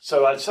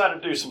So I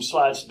decided to do some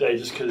slides today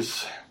just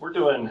because we're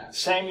doing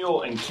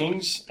Samuel and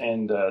Kings,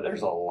 and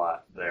there's a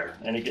lot there,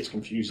 and it gets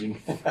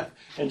confusing.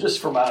 And just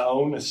for my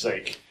own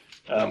sake,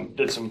 did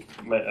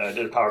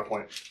a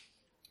PowerPoint.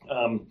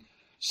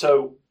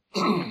 So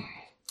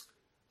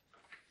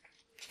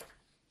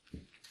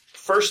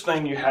first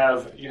thing you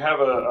have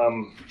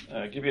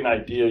give you an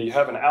idea. You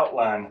have an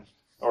outline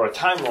or a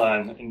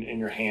timeline in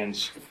your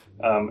hands,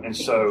 and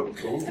so.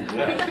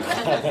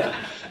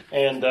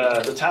 And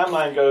the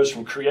timeline goes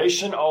from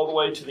creation all the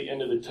way to the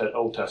end of the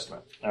Old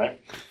Testament. All right,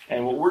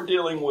 and what we're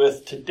dealing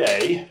with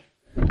today.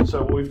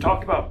 So what we've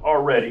talked about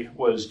already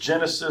was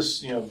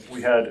Genesis.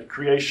 We had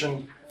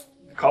creation,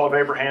 call of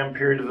Abraham,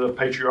 period of the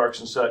patriarchs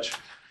and such,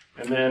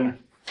 and then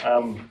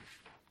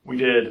we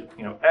did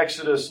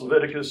Exodus,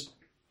 Leviticus,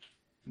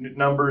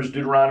 Numbers,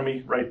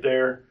 Deuteronomy, right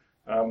there.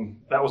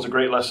 That was a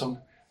great lesson.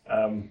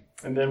 And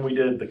then we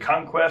did the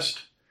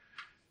conquest,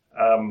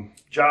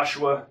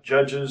 Joshua,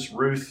 Judges,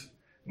 Ruth.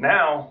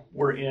 Now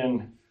we're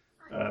in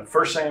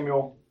 1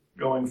 Samuel,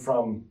 going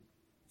from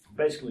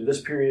basically this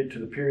period to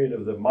the period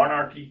of the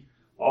monarchy,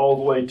 all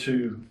the way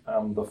to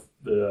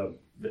the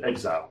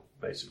exile,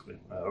 basically,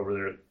 over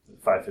there at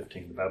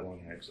 515, the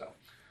Babylonian exile,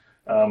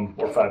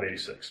 or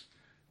 586.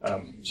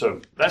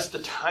 So that's the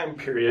time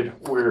period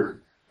we're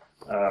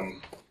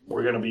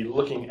going to be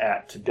looking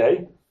at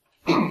today.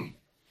 And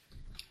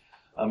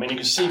you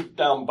can see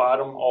down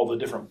bottom all the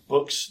different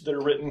books that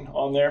are written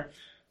on there.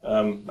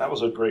 That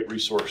was a great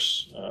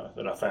resource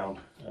that I found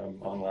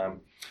online.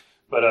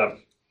 But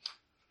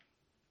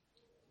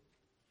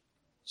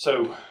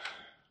so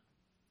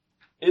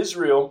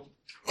Israel,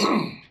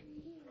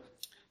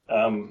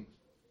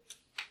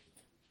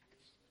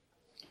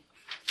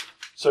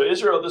 so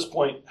Israel at this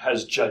point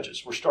has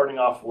judges. We're starting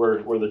off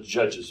where the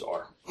judges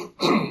are.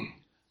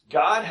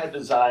 God had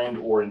designed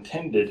or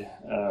intended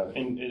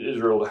in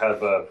Israel to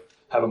have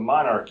a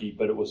monarchy,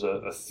 but it was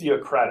a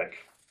theocratic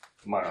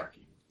monarchy.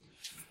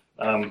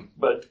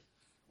 But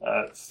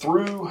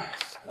through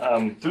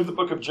the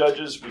book of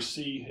Judges, we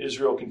see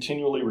Israel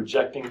continually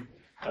rejecting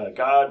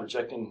God,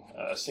 rejecting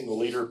a single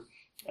leader,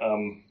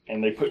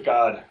 and they put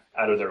God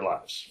out of their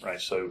lives,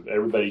 right? So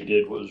everybody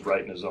did what was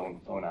right in his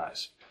own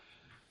eyes.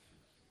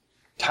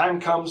 Time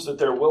comes that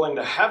they're willing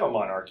to have a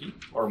monarchy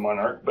or a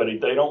monarch, but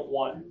they don't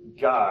want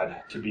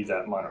God to be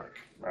that monarch,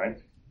 right?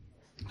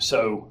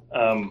 So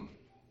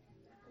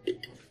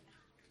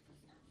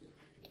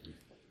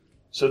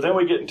then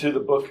we get into the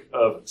book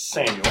of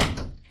Samuel.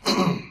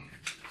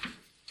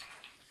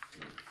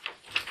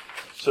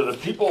 So the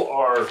people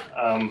are,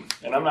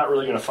 and I'm not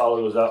really going to follow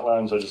those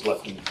outlines. I just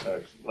let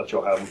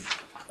y'all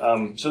have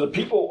them. So the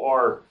people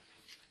are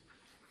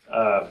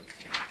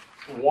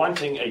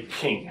wanting a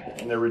king,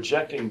 and they're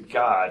rejecting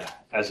God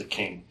as a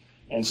king.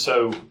 And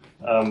so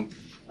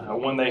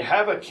when they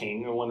have a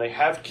king, or when they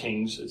have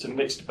kings, it's a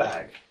mixed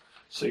bag.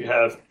 So you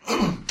have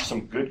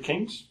some good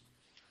kings,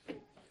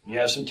 you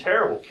have some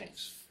terrible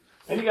kings.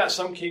 And you got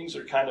some kings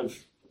that are kind of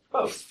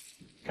both,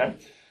 okay?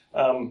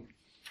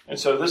 And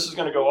so this is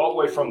going to go all the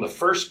way from the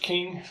first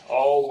king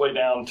all the way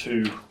down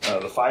to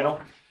the final.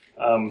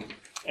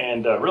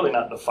 And really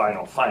not the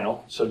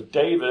final. So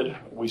David,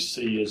 we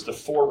see, is the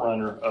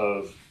forerunner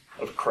of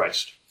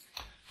Christ.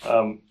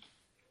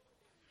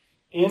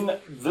 In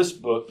this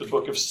book, the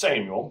book of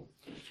Samuel,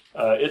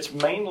 it's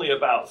mainly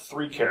about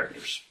three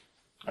characters.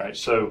 All right,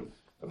 so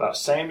about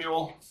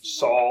Samuel,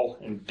 Saul,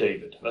 and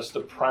David. That's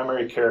the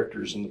primary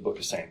characters in the book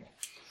of Samuel.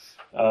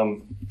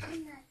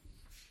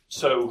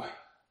 So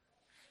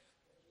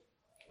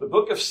the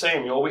book of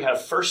Samuel, we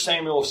have 1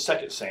 Samuel,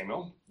 2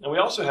 Samuel, and we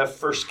also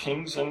have 1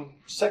 Kings and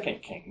 2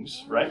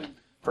 Kings, right?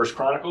 1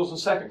 Chronicles and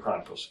 2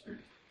 Chronicles.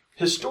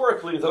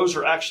 Historically, those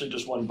are actually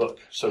just one book.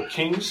 So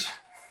Kings,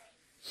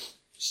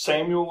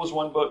 Samuel was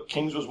one book,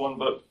 Kings was one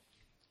book,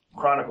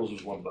 Chronicles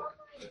was one book.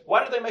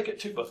 Why did they make it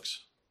two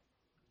books?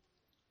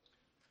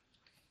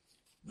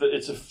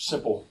 It's a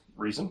simple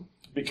reason.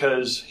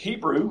 Because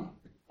Hebrew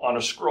on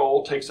a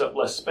scroll takes up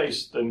less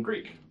space than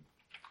Greek.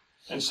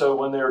 And so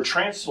when they were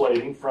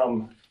translating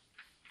from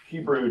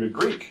Hebrew to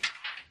Greek,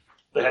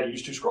 they had to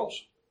use two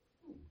scrolls.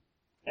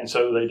 And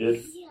so they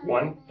did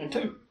 1 and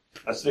 2.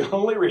 That's the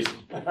only reason,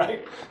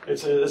 right?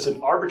 It's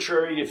an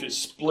arbitrary, if it's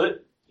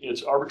split,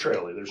 it's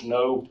arbitrarily. There's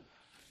no,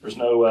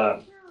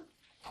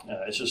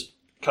 it's just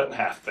cut in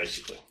half,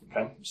 basically,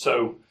 okay?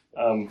 So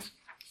I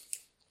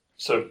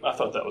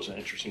thought that was an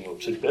interesting little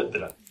tidbit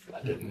that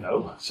I didn't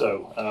know.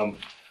 So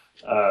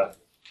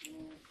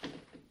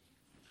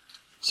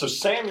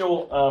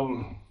Samuel,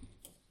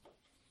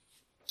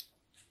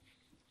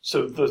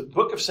 so the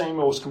book of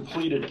Samuel was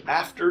completed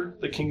after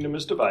the kingdom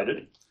is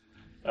divided.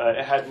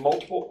 It had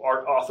multiple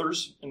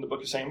authors in the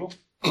book of Samuel.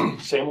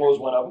 Samuel was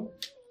one of them.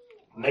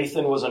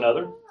 Nathan was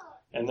another.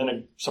 And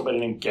then somebody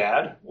named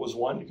Gad was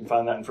one. You can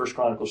find that in 1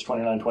 Chronicles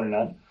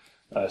 29:29.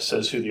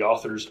 Says who the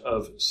authors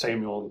of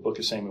Samuel, the book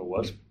of Samuel,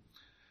 was.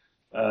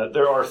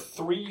 There are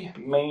three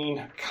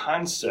main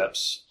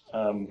concepts,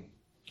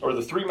 or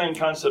the three main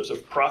concepts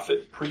of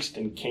prophet, priest,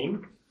 and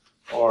king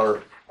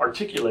are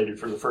articulated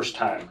for the first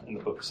time in the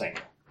book of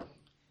Samuel.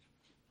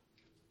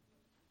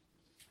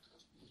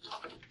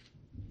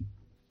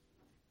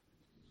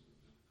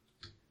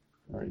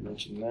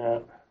 mentioned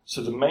that.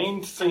 So the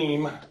main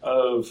theme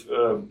of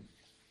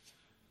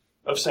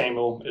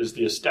Samuel is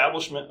the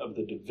establishment of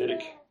the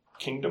Davidic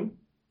kingdom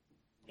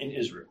in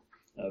Israel.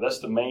 That's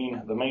the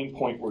main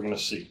point we're going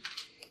to see.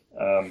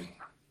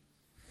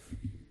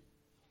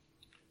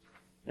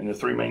 And the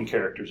three main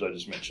characters I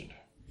just mentioned.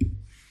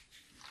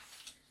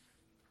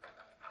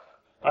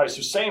 All right,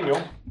 so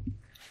Samuel.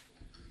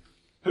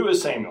 Who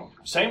is Samuel?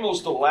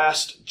 Samuel's the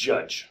last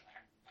judge,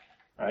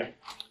 right?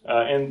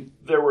 And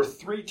there were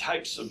three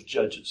types of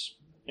judges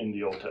in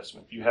the Old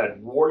Testament. You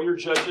had warrior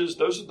judges.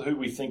 Those are who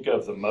we think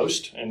of the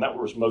most, and that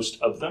was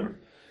most of them.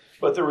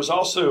 But there was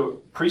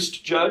also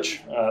priest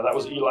judge. That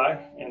was Eli.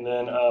 And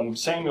then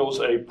Samuel's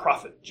a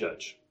prophet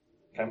judge.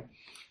 Okay.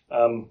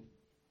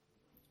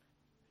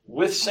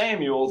 With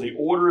Samuel, the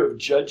order of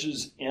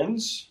judges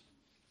ends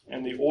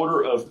and the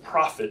order of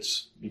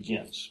prophets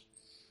begins.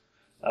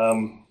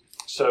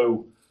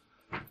 So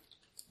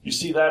you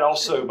see that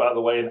also, by the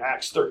way, in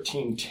Acts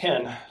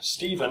 13:10.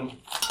 Stephen,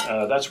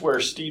 that's where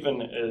Stephen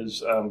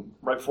is,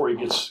 right before he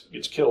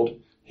gets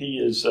killed, he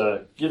is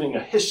giving a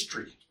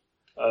history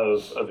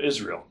of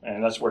Israel.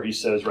 And that's where he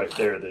says right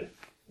there, the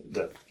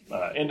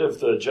end of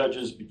the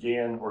judges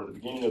began, or the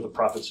beginning of the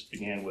prophets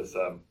began with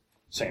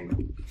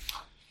Samuel.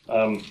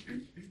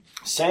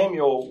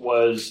 Samuel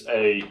was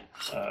a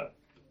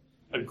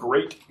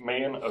great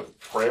man of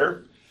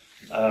prayer.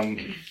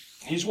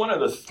 He's one of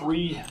the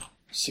three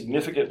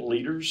significant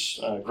leaders,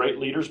 great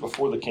leaders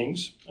before the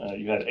kings.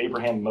 You had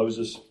Abraham,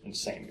 Moses, and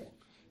Samuel.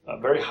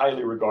 Very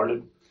highly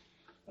regarded.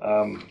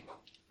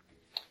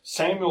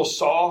 Samuel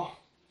saw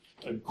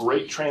a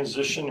great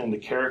transition in the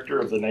character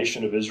of the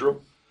nation of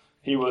Israel.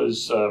 He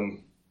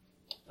wasn't,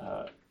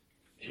 a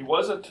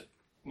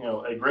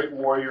great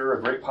warrior,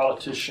 a great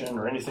politician,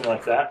 or anything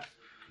like that,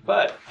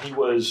 but he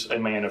was a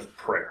man of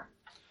prayer.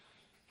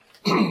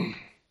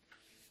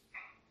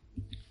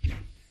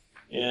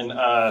 In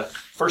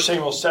 1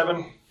 Samuel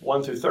 7,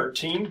 1 through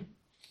 13,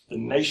 the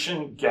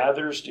nation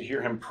gathers to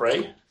hear him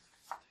pray. Can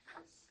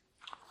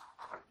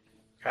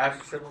I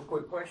ask a simple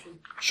quick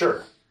question?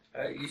 Sure.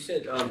 You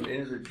said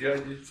in the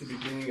judges to the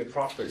beginning of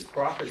prophets.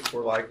 Prophets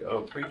were like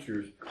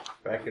preachers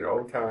back in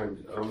old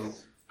times.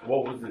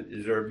 What was it?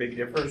 Is there a big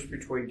difference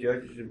between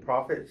judges and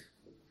prophets?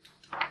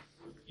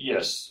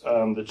 Yes.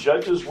 The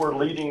judges were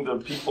leading the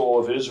people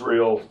of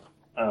Israel.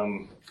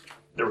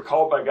 They were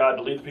called by God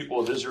to lead the people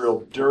of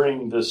Israel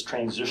during this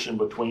transition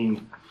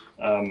between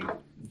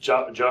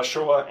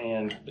Joshua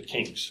and the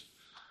kings.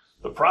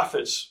 The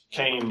prophets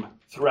came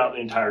throughout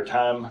the entire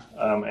time,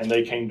 and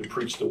they came to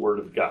preach the word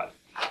of God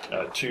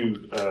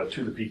to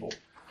the people.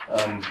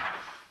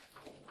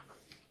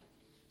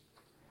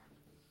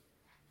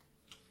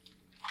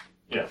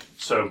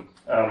 So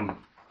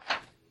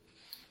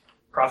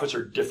prophets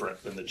are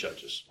different than the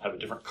judges, have a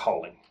different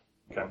calling.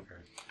 Okay.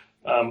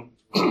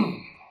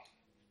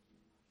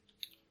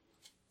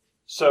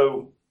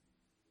 So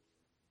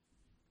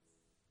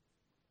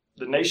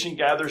the nation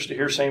gathers to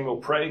hear Samuel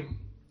pray.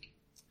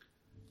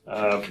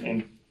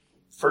 In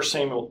 1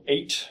 Samuel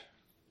 8,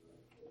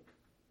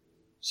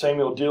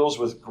 Samuel deals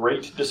with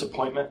great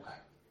disappointment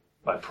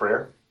by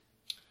prayer.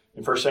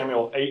 In 1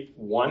 Samuel 8,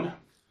 1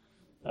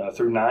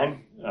 through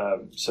 9,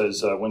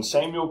 says, when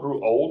Samuel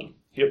grew old,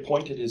 he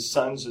appointed his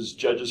sons as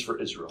judges for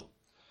Israel.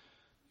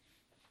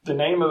 The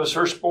name of his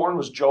firstborn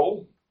was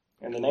Joel,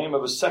 and the name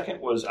of his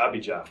second was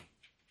Abijah.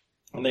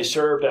 And they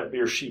served at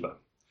Beersheba.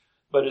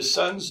 But his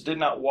sons did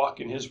not walk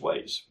in his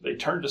ways. They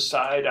turned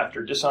aside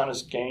after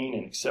dishonest gain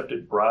and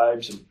accepted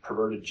bribes and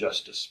perverted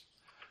justice.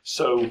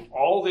 So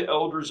all the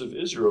elders of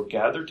Israel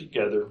gathered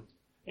together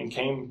and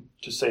came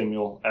to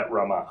Samuel at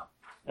Ramah.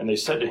 And they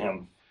said to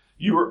him,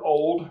 you are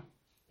old,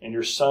 and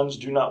your sons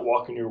do not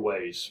walk in your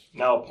ways.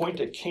 Now appoint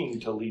a king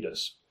to lead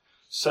us,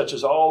 such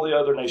as all the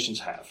other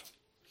nations have.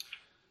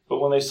 But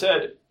when they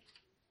said,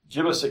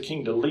 give us a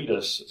king to lead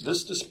us,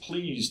 this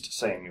displeased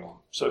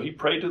Samuel. So he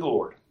prayed to the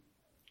Lord.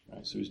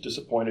 Right, so he was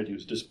disappointed, he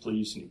was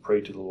displeased, and he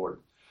prayed to the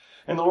Lord.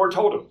 And the Lord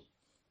told him,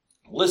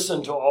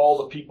 listen to all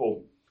the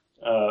people,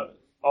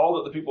 all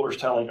that the people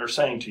are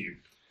saying to you.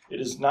 It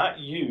is not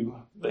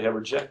you they have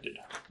rejected,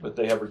 but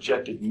they have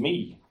rejected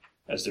me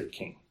as their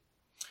king,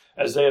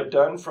 as they have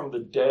done from the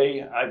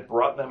day I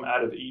brought them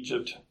out of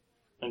Egypt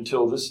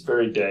until this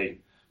very day,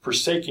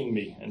 forsaking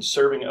me and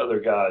serving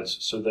other gods,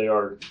 so they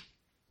are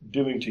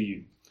doing to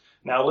you.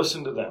 Now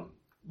listen to them,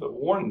 but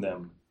warn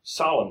them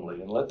solemnly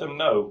and let them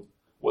know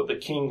what the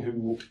king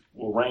who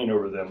will reign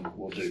over them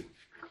will do.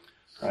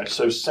 All right,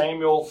 so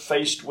Samuel,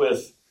 faced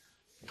with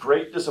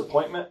great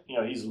disappointment,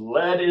 he's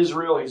led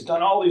Israel, he's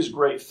done all these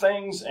great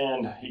things,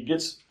 and he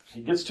gets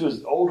to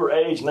his older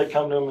age, and they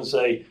come to him and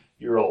say,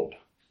 you're old,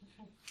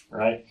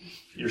 right?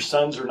 Your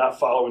sons are not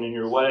following in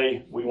your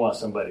way. We want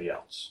somebody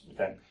else.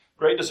 Okay,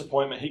 great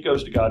disappointment. He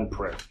goes to God in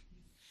prayer.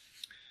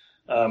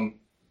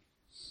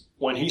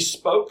 When he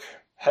spoke,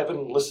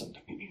 heaven listened.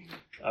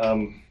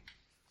 1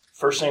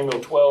 Samuel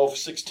 12,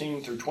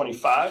 16 through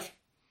 25.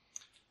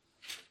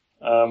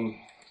 I'll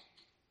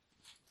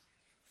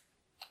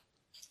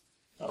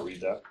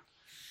read that.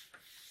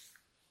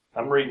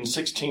 I'm reading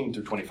 16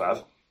 through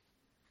 25.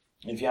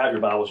 If you have your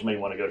Bibles, you may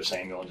want to go to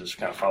Samuel and just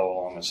kind of follow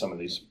along on some of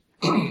these.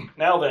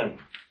 Now then,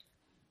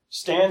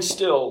 stand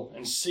still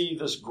and see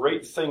this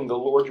great thing the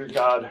Lord your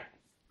God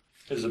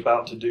is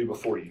about to do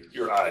before you,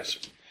 your eyes.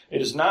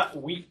 Is it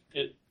not wheat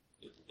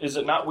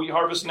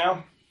harvest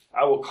now?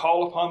 I will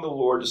call upon the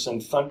Lord to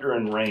send thunder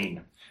and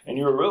rain, and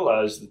you will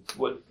realize that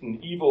what an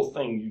evil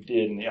thing you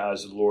did in the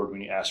eyes of the Lord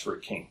when you asked for a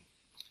king.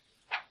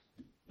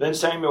 Then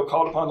Samuel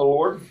called upon the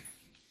Lord.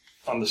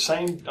 On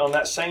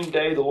that same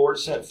day, the Lord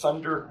sent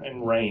thunder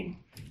and rain.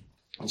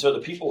 And so the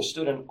people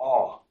stood in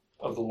awe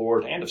of the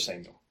Lord and of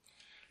Samuel.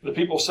 The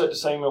people said to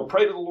Samuel,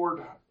 pray to the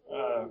Lord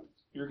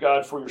your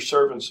God for your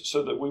servants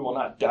so that we will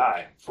not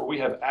die. For we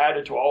have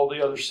added to all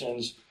the other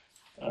sins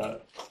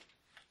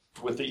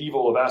with the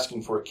evil of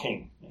asking for a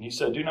king. And he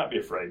said, do not be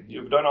afraid.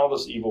 You have done all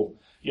this evil,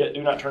 yet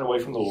do not turn away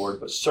from the Lord,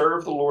 but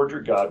serve the Lord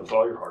your God with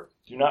all your heart.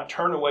 Do not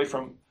turn away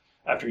from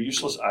after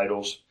useless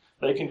idols.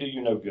 They can do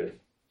you no good.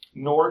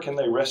 Nor can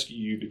they rescue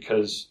you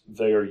because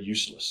they are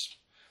useless.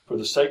 For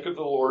the sake of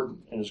the Lord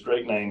and his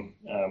great name,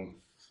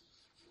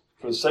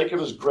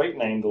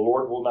 the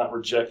Lord will not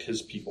reject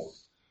his people,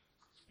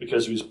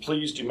 because he is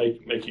pleased to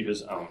make you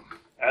his own.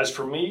 As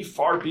for me,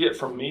 far be it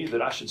from me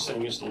that I should sin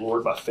against the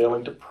Lord by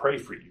failing to pray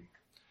for you.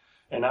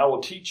 And I will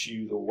teach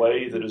you the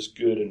way that is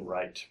good and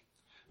right.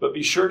 But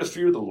be sure to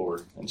fear the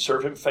Lord and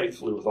serve him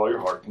faithfully with all your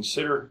heart.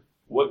 Consider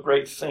what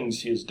great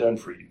things he has done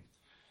for you.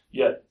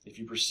 Yet, if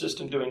you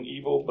persist in doing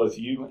evil, both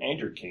you and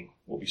your king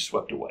will be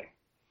swept away.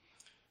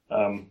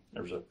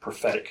 There's a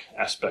prophetic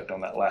aspect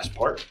on that last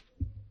part.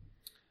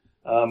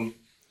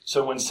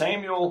 So when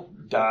Samuel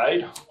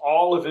died,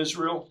 all of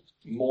Israel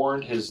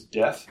mourned his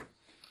death.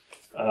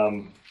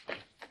 One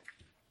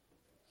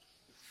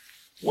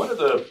of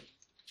the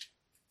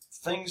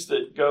things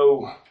that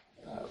go,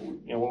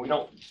 when we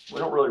don't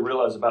really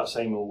realize about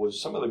Samuel was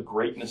some of the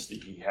greatness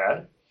that he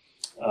had.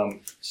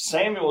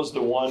 Samuel is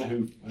the one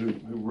who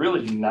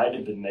really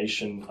united the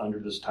nation under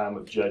this time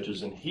of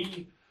judges, and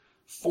he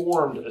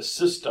formed a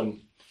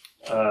system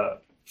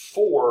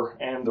for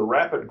and the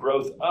rapid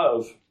growth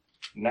of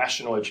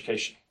national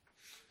education.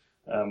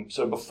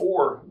 So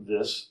before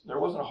this, there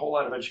wasn't a whole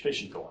lot of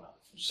education going on.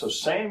 So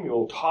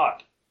Samuel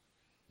taught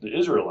the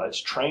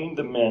Israelites, trained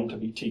the men to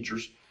be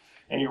teachers,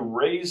 and he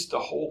raised the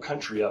whole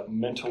country up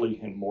mentally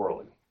and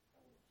morally.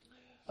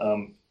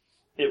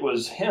 It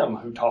was him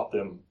who taught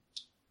them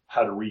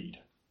how to read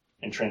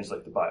and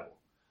translate the Bible.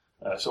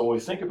 So when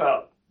we think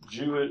about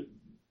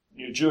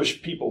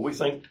Jewish people, we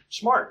think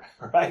smart,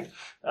 right?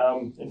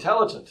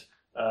 Intelligent,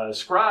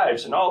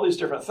 scribes, and all these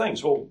different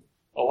things. Well,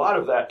 a lot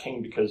of that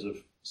came because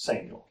of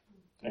Samuel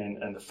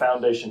and the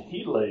foundation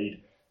he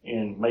laid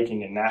in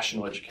making a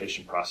national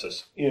education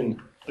process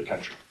in the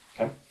country.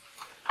 Okay?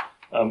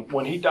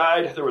 When he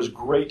died, there was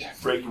great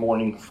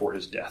mourning for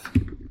his death.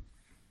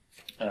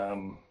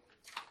 I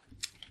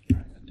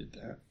did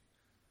that.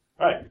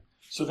 All right.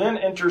 So then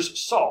enters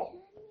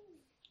Saul.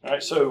 All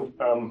right. So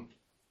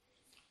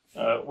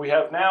we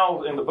have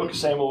now in the book of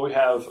Samuel, we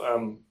have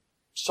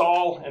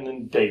Saul and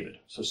then David.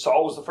 So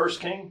Saul was the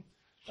first king.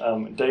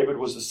 David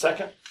was the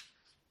second.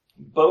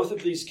 Both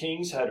of these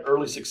kings had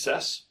early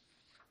success,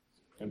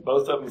 and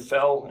both of them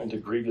fell into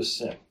grievous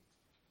sin.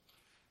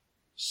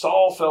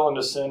 Saul fell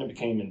into sin and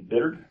became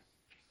embittered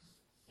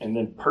and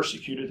then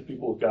persecuted the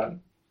people of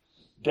God.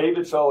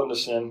 David fell into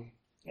sin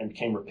and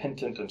became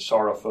repentant and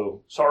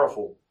sorrowful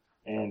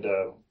and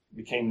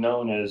became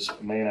known as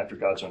a man after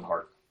God's own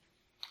heart.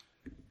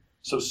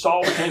 So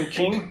Saul became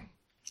king.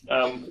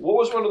 What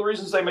was one of the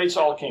reasons they made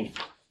Saul king?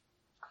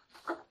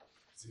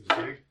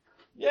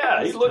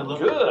 Yeah, he looked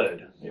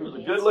good. He was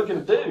a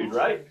good-looking dude,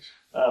 right?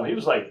 He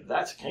was like,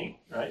 that's a king,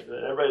 right?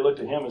 Everybody looked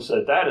at him and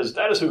said, that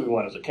is who we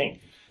want as a king.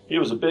 He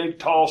was a big,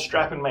 tall,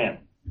 strapping man.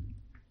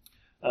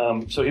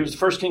 So he was the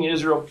first king of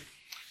Israel.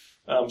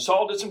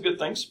 Saul did some good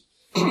things.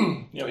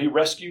 He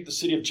rescued the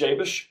city of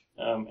Jabesh,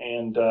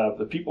 and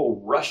the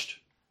people rushed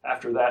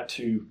after that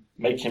to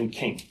make him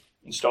king,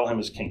 install him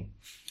as king.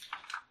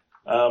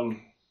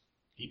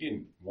 He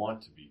didn't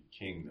want to be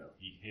king, though.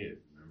 He hid,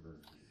 remember?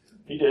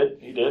 He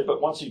did.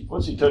 But once he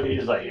took it, he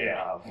was like,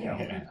 yeah,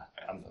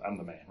 I'm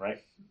the man,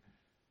 right?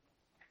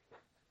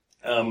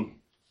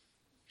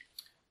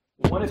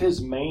 One of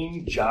his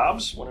main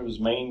jobs, one of his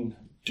main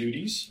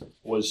duties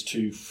was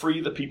to free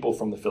the people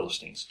from the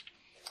Philistines.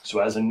 So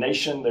as a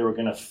nation, they were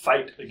going to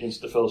fight against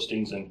the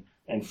Philistines and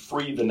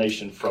free the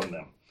nation from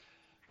them.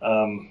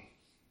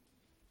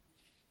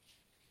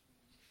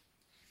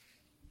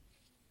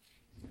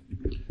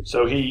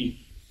 So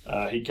he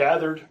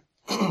gathered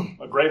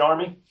a great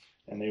army,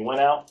 and they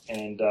went out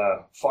and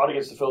fought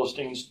against the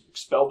Philistines,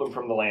 expelled them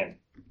from the land.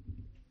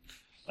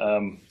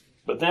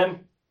 But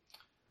then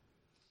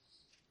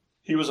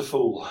he was a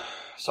fool.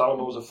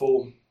 Solomon was a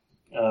fool.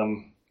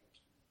 In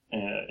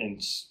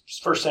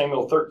 1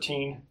 Samuel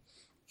 13,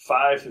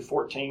 5 through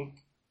 14,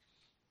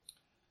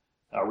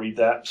 I'll read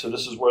that. So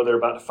this is where they're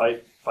about to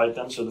fight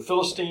them. So the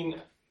Philistines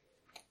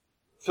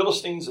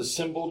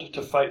assembled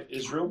to fight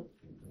Israel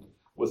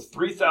with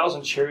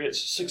 3,000 chariots,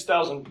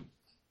 6,000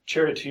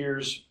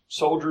 charioteers,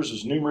 soldiers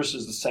as numerous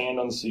as the sand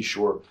on the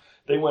seashore.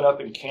 they went up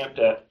and camped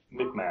at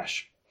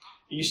Michmash,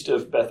 east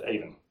of Beth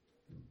Aven.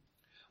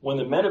 When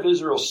the men of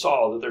Israel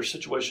saw that their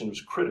situation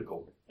was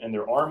critical and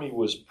their army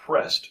was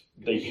pressed,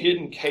 they hid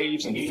in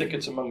caves and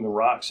thickets among the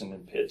rocks and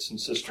in pits and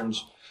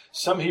cisterns.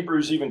 Some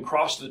Hebrews even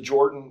crossed the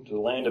Jordan to the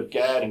land of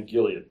Gad and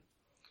Gilead.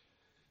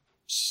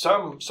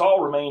 Saul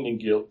remained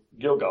in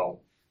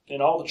Gilgal,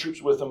 and all the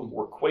troops with him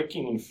were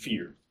quaking in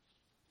fear.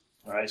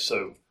 All right,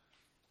 so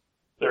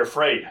they're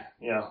afraid.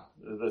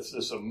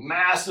 This a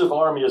massive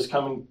army is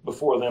coming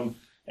before them,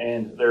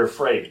 and they're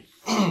afraid.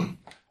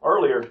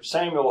 Earlier,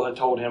 Samuel had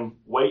told him,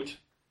 "Wait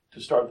to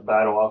start the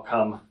battle. I'll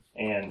come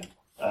and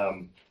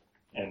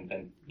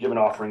give an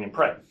offering and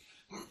pray."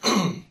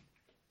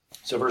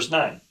 So verse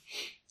 9.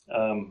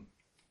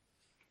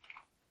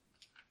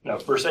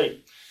 Verse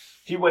 8.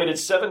 He waited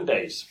 7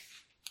 days,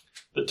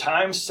 the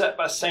time set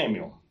by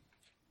Samuel.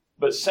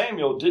 But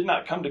Samuel did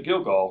not come to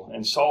Gilgal,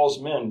 and Saul's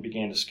men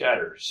began to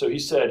scatter. So he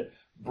said,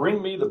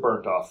 "Bring me the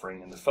burnt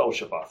offering and the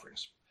fellowship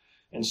offerings."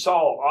 And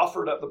Saul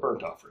offered up the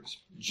burnt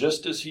offerings.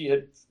 Just as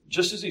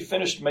he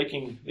finished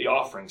making the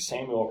offering,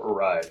 Samuel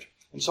arrived.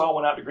 And Saul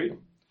went out to greet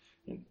him.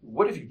 "And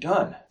what have you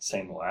done?"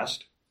 Samuel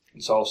asked.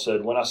 And Saul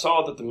said, "When I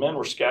saw that the men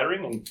were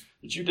scattering and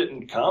that you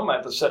didn't come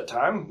at the set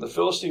time, the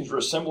Philistines were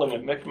assembling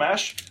at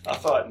Michmash. I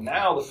thought,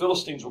 now the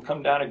Philistines will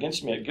come down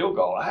against me at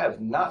Gilgal. I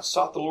have not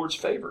sought the Lord's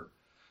favor.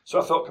 So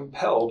I felt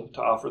compelled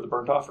to offer the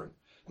burnt offering."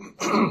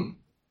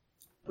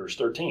 Verse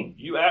 13.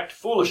 "You act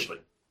foolishly,"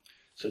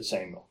 said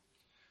Samuel.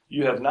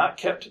 "You have not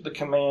kept the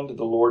command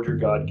the Lord your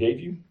God gave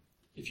you.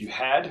 If you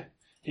had,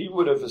 he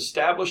would have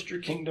established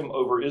your kingdom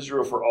over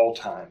Israel for all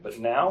time. But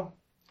now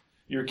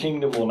your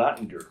kingdom will not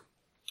endure.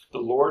 The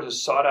Lord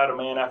has sought out a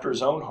man after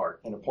his own heart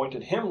and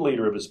appointed him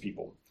leader of his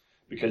people,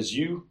 because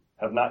you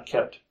have not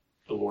kept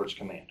the Lord's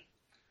command."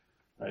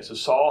 All right, so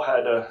Saul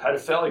had a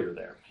failure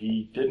there.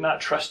 He did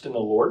not trust in the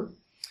Lord,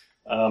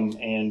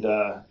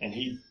 and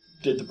he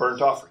did the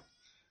burnt offering.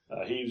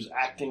 He was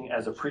acting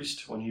as a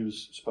priest when he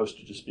was supposed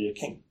to just be a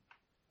king.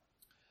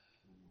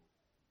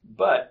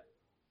 But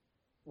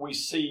we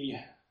see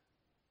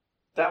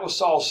that was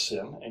Saul's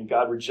sin, and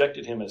God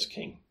rejected him as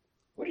king.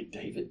 What did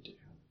David do?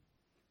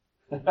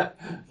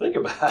 Think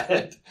about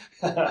it.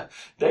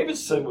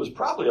 David's sin was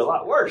probably a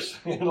lot worse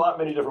in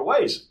many different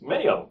ways,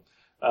 many of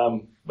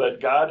them. But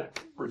God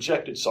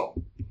rejected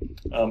Saul.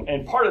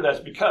 And part of that's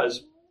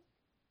because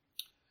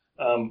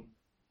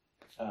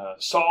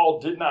Saul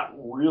did not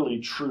really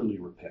truly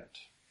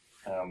repent.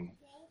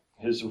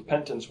 His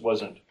repentance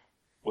wasn't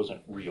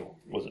real,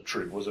 wasn't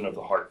true, wasn't of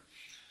the heart.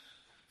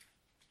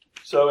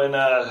 So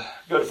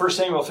go to 1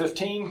 Samuel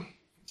 15.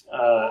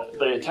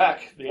 They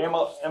attack the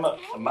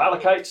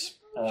Amalekites,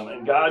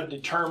 and God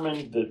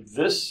determined that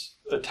this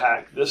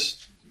attack,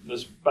 this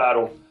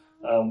battle,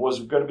 was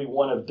going to be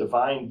one of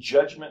divine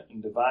judgment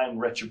and divine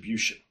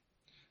retribution.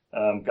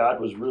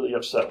 God was really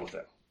upset with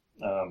them,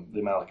 the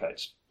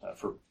Amalekites,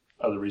 for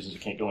other reasons I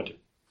can't go into.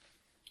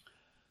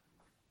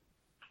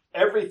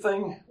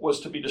 Everything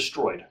was to be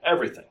destroyed.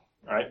 Everything,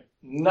 right?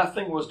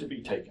 Nothing was to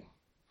be taken.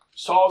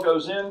 Saul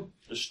goes in,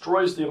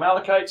 destroys the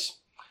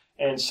Amalekites,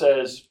 and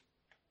says,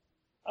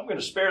 "I'm going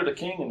to spare the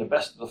king and the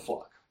best of the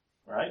flock."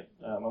 Right?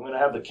 I'm going to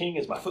have the king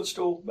as my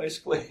footstool,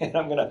 basically, and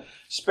I'm going to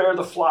spare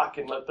the flock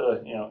and let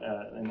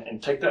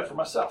and take that for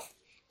myself.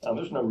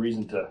 There's no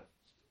reason to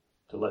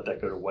let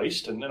that go to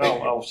waste, and then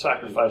I'll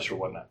sacrifice or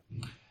whatnot.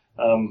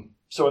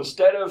 So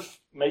instead of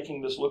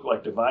making this look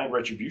like divine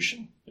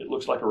retribution, it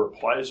looks like a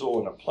reprisal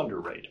and a plunder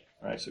raid.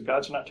 Right? So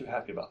God's not too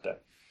happy about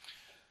that.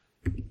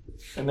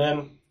 And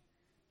then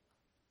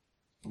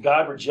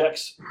God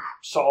rejects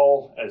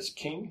Saul as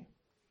king.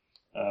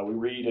 We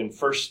read in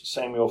 1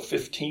 Samuel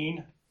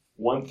 15,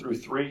 1 through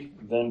 3,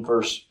 then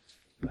verse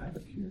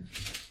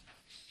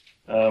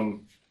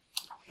 9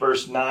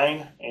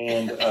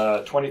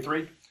 and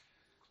 23.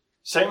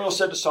 Samuel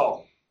said to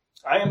Saul,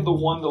 "I am the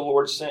one the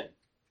Lord sent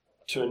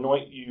to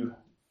anoint you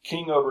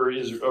king over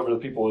the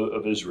people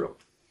of Israel.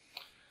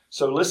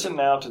 So listen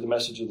now to the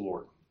message of the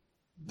Lord.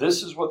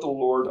 This is what the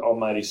Lord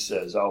Almighty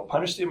says. I'll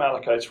punish the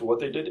Amalekites for what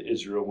they did to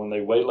Israel when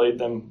they waylaid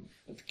them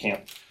at the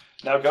camp.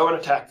 Now go and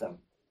attack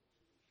them.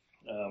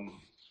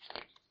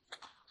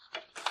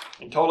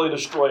 And totally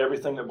destroy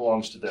everything that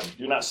belongs to them.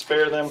 Do not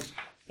spare them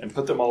and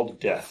put them all to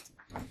death."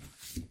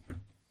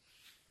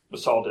 But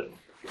Saul didn't.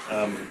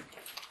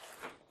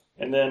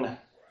 And then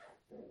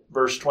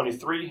verse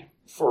 23,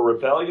 "For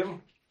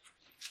rebellion,"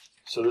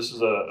 so this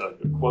is a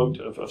quote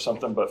of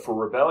something, but "for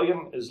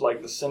rebellion is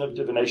like the sin of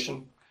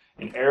divination,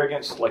 and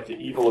arrogance like the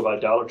evil of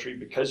idolatry.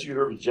 Because you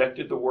have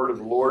rejected the word of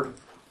the Lord,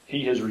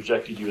 he has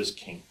rejected you as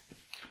king."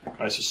 All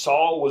right, so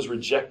Saul was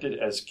rejected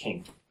as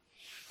king.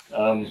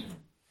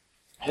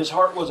 His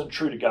heart wasn't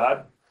true to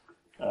God.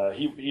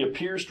 He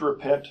appears to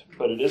repent,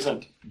 but it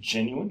isn't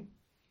genuine.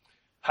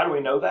 How do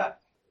we know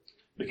that?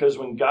 Because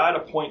when God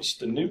appoints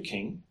the new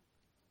king,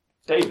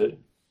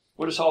 David,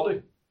 what does Saul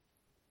do?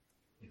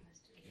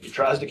 He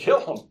tries to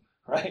kill him,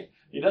 right?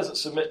 He doesn't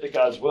submit to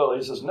God's will.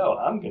 He says, "No,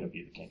 I'm going to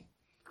be the king,"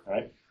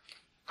 right?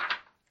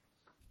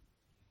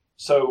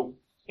 So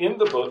in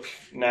the book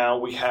now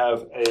we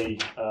have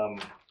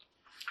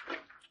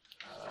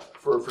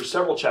for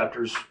several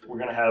chapters, we're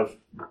going to have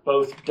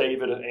both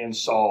David and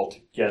Saul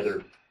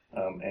together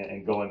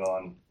and going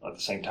on at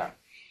the same time.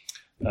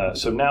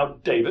 So now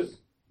David,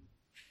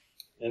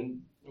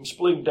 and I'm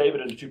splitting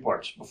David into two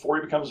parts, before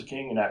he becomes a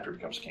king and after he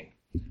becomes a king.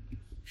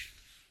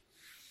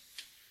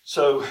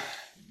 So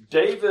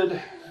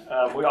David,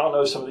 we all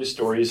know some of these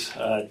stories.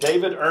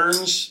 David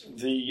earns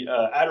the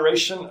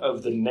adoration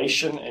of the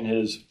nation in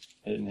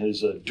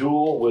his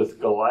duel with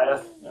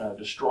Goliath,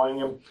 destroying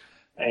him,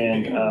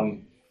 and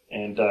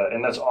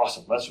that's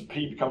awesome.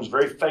 He becomes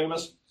very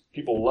famous.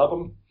 People love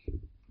him,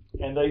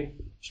 and they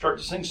start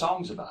to sing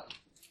songs about him,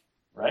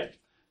 right?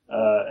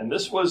 And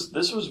this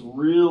was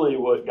really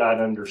what got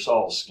under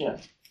Saul's skin.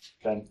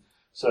 Okay,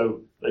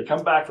 so they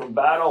come back from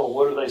battle, and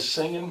what are they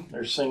singing?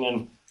 They're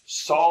singing,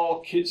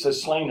 Saul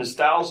has slain his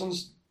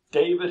thousands,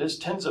 David his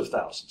tens of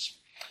thousands.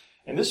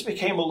 And this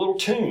became a little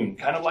tune,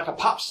 kind of like a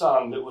pop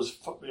song that was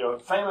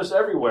famous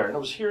everywhere, and I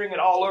was hearing it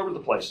all over the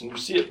place. And we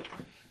see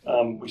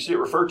it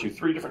referred to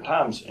 3 different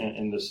times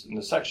in this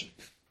section,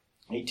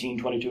 18,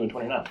 22, and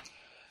 29.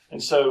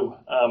 And so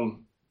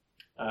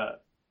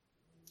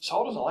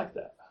Saul doesn't like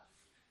that.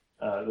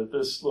 That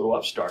this little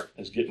upstart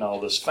is getting all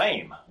this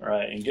fame,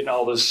 right, and getting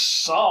all this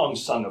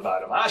songs sung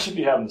about him. I should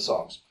be having the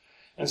songs.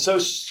 And so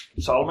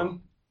Saul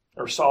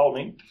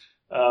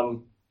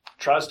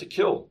tries to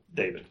kill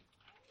David.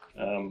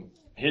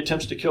 He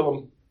attempts to kill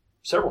him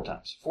several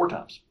times, 4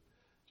 times.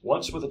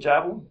 Once with a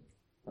javelin,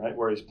 right,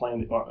 where he's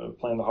playing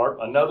the harp.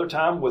 Another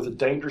time with a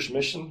dangerous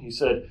mission. He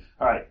said,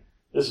 all right,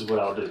 this is what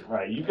I'll do.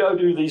 Right, you go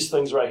do these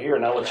things right here,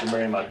 and I'll let you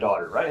marry my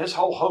daughter. Right, his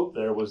whole hope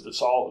there was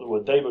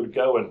that David would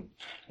go and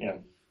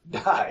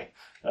die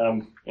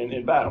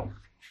in battle,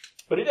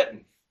 but he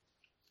didn't.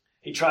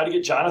 He tried to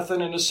get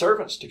Jonathan and his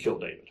servants to kill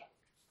David.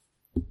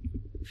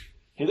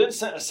 He then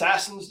sent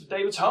assassins to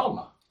David's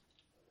home,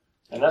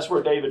 and that's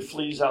where David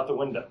flees out the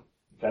window.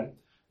 Okay,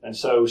 and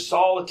so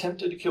Saul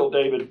attempted to kill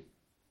David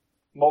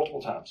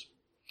multiple times.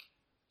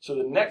 So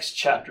the next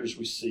chapters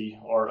we see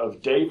are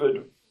of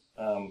David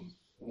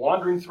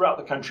wandering throughout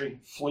the country,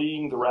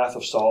 fleeing the wrath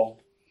of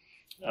Saul.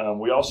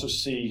 We also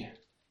see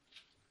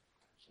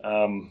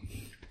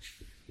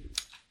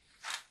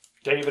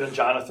David and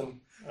Jonathan,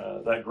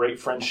 that great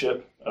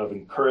friendship of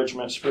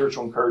encouragement,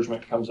 spiritual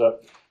encouragement comes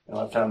up. I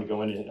don't have time to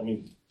go into it. I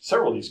mean,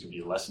 several of these could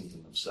be lessons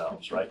in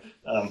themselves, right?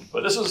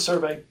 But this is a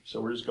survey,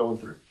 so we're just going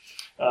through.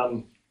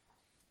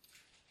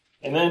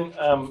 And then,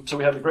 so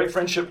we have the great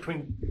friendship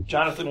between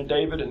Jonathan and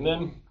David, and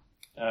then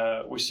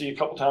we see a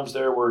couple times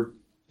there where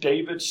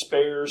David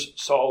spares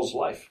Saul's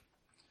life.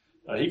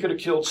 He could have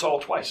killed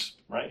Saul twice,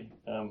 right?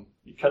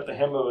 He cut the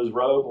hem of his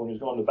robe when he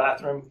was going to the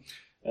bathroom.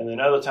 And then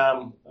another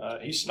time,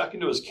 he snuck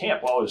into his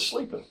camp while he was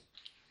sleeping.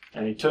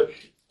 And he took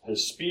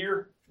his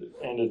spear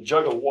and a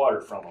jug of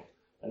water from him.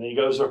 And then he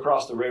goes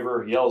across the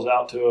river, yells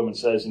out to him and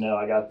says,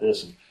 I got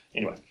this. And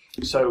anyway,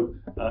 so,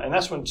 and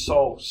that's when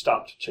Saul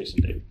stopped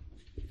chasing David.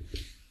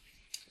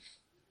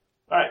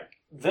 All right,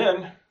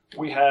 then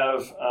we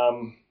have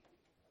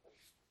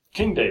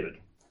King David.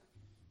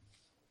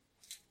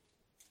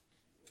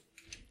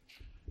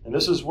 And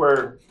this is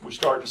where we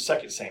start in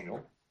 2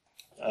 Samuel.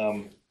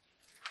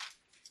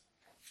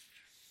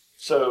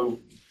 So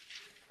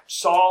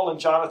Saul and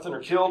Jonathan are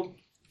killed.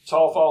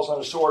 Saul falls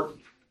on a sword,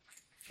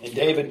 and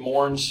David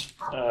mourns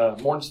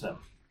them.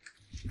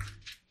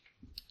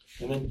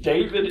 And then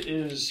David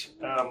is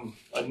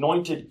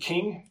anointed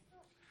king,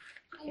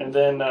 and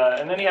then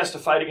he has to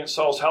fight against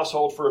Saul's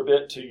household for a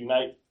bit to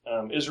unite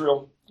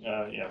Israel.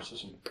 So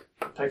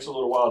it takes a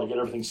little while to get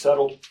everything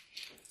settled,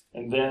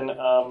 and then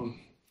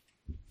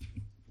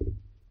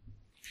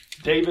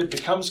David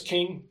becomes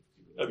king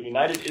of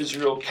united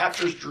Israel,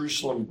 captures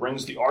Jerusalem,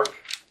 brings the Ark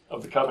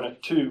of the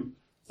Covenant to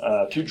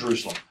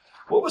Jerusalem.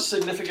 What was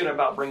significant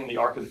about bringing the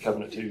Ark of the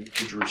Covenant to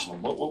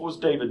Jerusalem? What was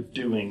David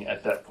doing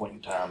at that point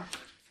in time?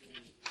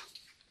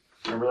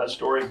 Remember that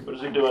story? What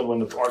is he doing when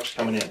the Ark's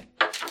coming in?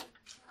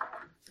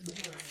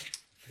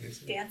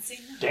 Dancing.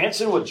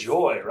 Dancing with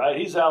joy, right?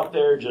 He's out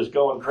there just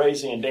going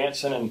crazy and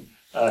dancing. And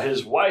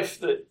his wife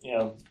that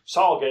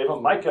Saul gave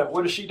him, Micah,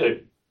 what does she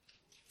do?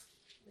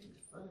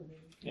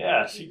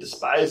 Yeah, she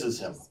despises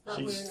him.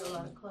 She's not wearing a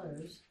lot of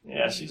clothes.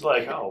 Yeah, she's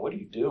like, oh, what are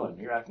you doing?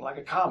 You're acting like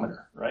a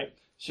commoner, right?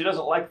 She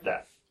doesn't like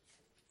that.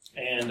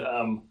 And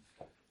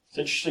it's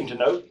interesting to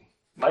note,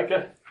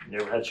 Micah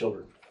never had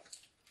children.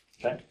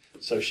 Okay,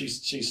 so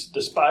she's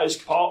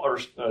despised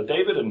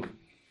David, and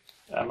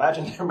I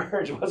imagine their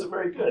marriage wasn't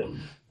very good.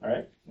 All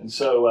right, and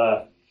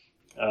so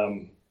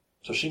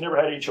so she never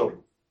had any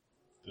children.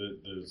 The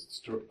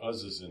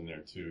Uz is in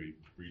there too. He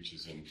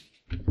reaches and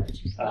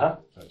touches the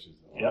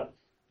Yep.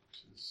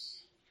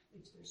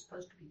 Which they're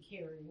supposed to be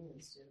carrying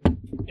instead of.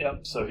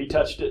 Yep. So he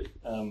touched it,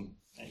 and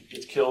he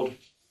gets killed.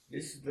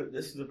 This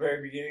is the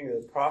very beginning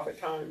of the prophet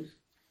times.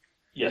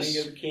 Yes. Any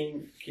of the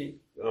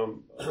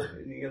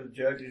any of the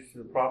judges to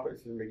the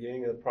prophets in the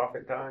beginning of the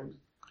prophet times.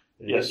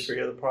 The Yes. history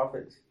of the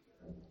prophets.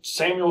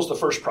 Samuel's the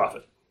first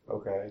prophet,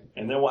 Okay.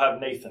 and then we'll have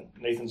Nathan.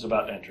 Nathan's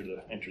about to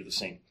enter the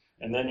scene,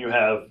 and then you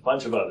have a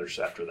bunch of others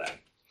after that.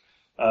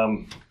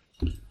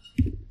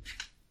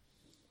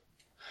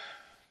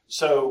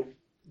 So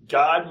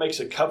God makes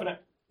a covenant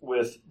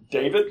with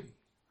David.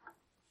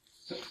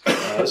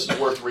 This is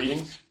worth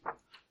reading.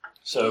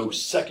 So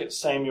 2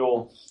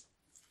 Samuel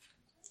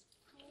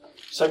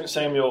 7,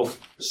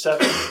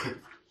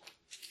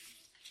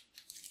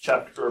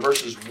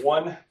 verses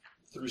 1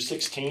 through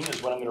 16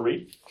 is what I'm going to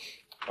read.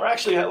 Or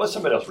actually, let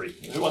somebody else read.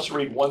 Who wants to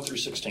read 1 through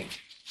 16?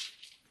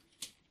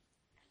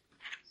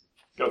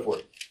 Go for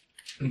it.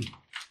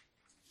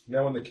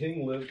 Now when the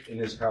king lived in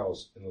his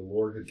house, and the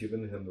Lord had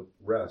given him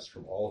rest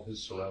from all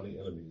his surrounding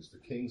enemies, the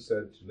king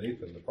said to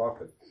Nathan the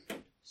prophet,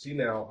 "See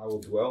now, I will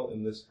dwell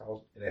in this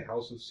house, in a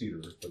house of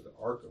cedar, but the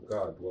ark of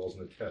God dwells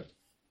in a tent."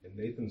 And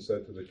Nathan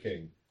said to the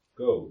king,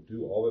 "Go,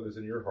 do all that is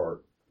in your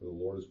heart, for the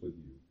Lord is with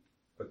you."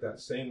 But that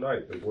same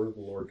night the word of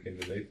the Lord came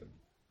to Nathan,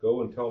 "Go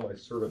and tell my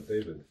servant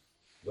David,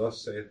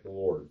 thus saith the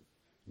Lord,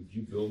 would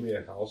you build me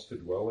a house to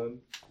dwell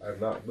in? I have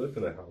not lived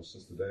in a house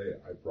since the day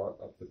I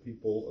brought up the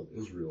people of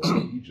Israel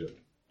from Egypt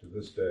to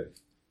this day,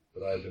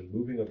 but I have been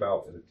moving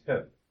about in a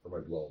tent for my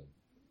dwelling.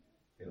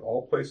 In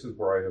all places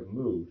where I have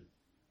moved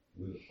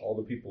with all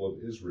the people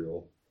of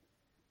Israel,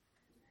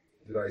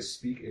 did I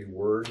speak a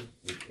word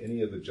with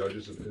any of the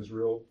judges of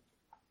Israel,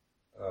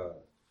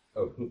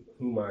 of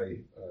whom I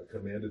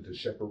commanded to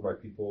shepherd my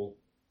people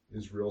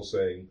Israel,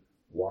 saying,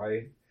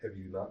 why have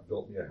you not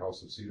built me a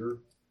house of cedar?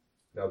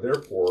 Now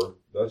therefore,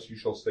 thus you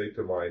shall say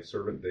to my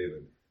servant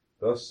David,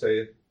 thus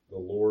saith the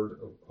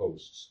Lord of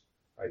hosts,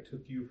 I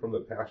took you from the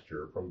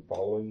pasture, from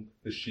following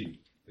the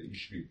sheep, that you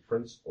should be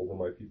prince over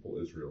my people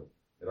Israel.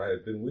 And I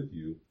have been with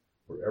you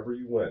wherever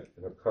you went,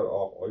 and have cut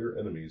off all your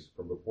enemies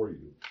from before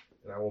you.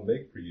 And I will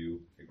make for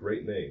you a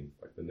great name,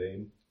 like the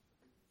name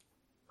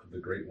of the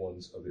great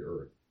ones of the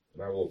earth.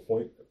 And I will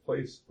appoint a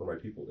place for my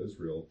people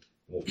Israel,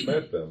 and will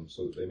plant them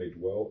so that they may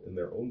dwell in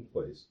their own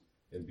place,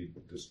 and be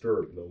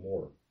disturbed no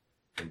more.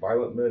 And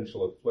violent men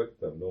shall afflict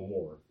them no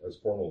more, as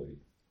formerly,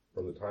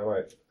 from the time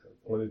I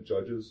appointed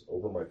judges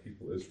over my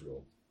people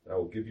Israel. And I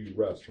will give you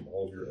rest from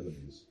all of your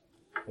enemies.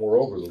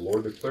 Moreover, the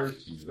Lord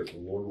declares to you that the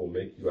Lord will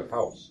make you a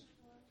house.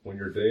 When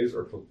your days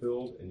are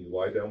fulfilled and you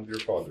lie down with your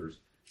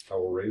fathers, I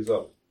will raise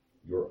up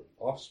your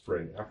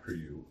offspring after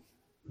you,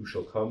 who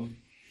shall come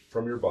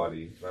from your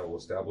body, and I will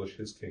establish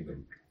his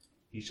kingdom.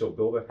 He shall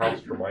build a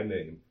house for my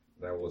name,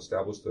 and I will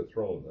establish the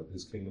throne of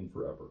his kingdom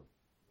forever.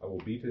 I will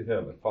be to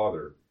him a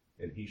father,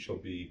 and he shall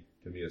be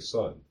to me a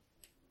son.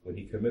 When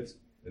he commits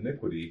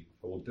iniquity,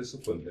 I will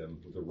discipline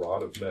him with the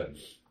rod of men,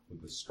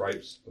 with the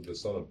stripes of the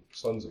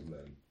sons of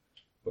men.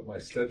 But my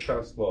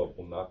steadfast love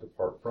will not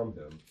depart from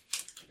him,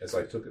 as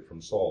I took it from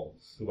Saul,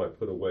 whom I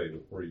put away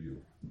before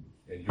you.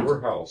 And your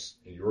house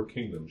and your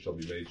kingdom shall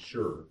be made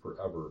sure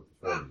forever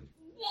before me.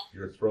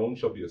 Your throne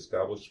shall be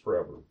established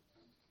forever.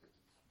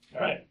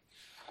 All right.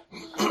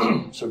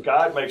 So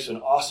God makes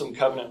an awesome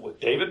covenant with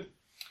David,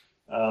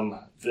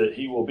 that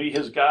he will be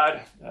his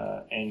God,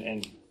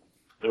 and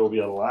there will be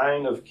a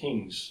line of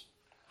kings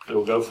that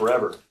will go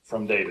forever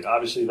from David.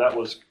 Obviously, that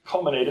was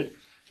culminated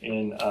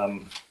in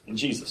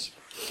Jesus.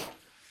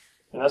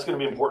 And that's going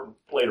to be important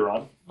later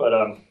on.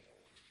 But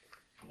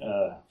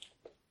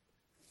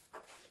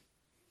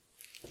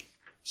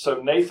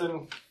so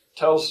Nathan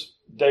tells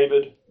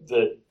David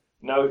that,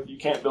 no, you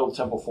can't build a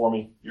temple for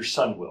me. Your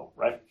son will,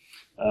 right?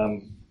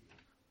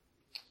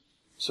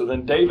 So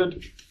then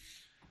David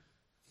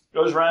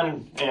goes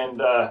around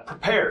and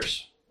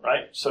prepares,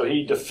 right? So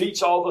he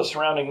defeats all the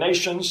surrounding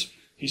nations.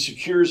 He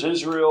secures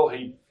Israel.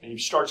 He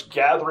starts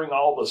gathering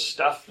all the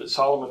stuff that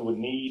Solomon would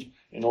need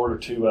in order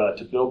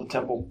to build the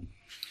temple.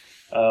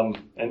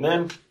 And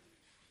then,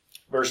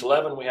 verse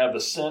 11, we have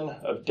the sin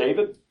of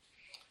David.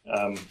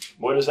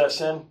 What is that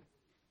sin?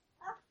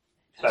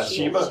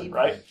 Bathsheba,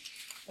 right?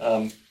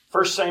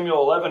 1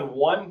 Samuel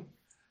 11:1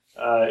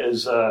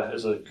 is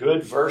a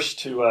good verse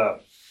to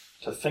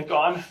think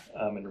on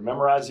and to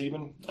memorize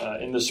even.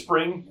 In the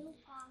spring,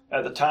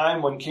 at the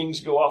time when kings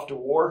go off to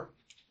war,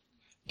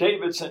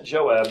 David sent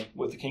Joab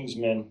with the king's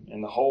men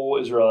and the whole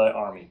Israelite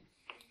army.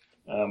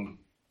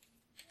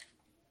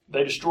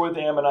 They destroyed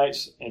the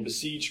Ammonites and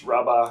besieged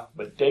Rabbah,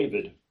 but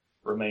David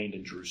remained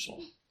in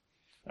Jerusalem.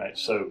 Right,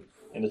 so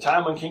in the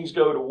time when kings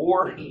go to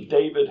war,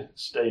 David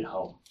stayed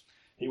home.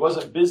 He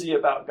wasn't busy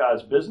about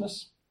God's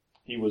business.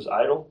 He was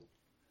idle,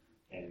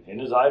 and in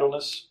his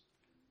idleness,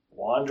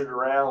 wandered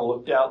around,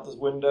 looked out the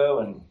window,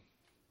 and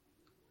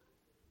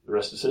the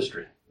rest is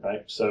history,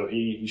 right? So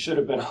he should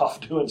have been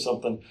off doing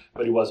something,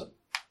 but he wasn't.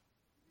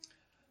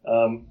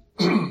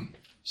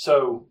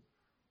 So,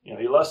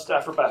 he lusts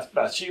after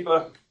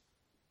Bathsheba.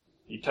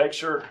 He takes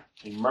her,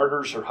 he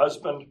murders her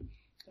husband,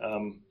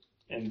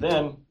 and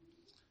then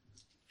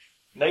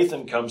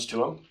Nathan comes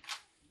to him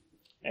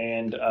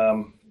and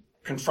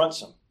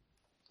confronts him.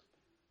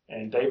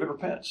 And David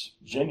repents,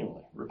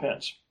 genuinely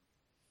repents.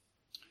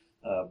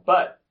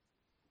 But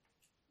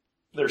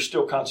there's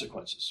still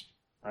consequences,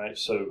 right?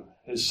 So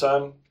his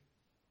son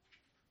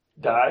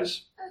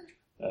dies,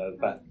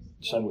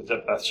 son with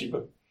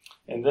Bathsheba.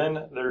 And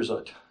then there's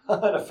a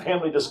ton of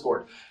family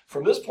discord.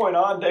 From this point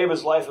on,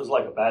 David's life is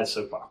like a bad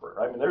soap opera,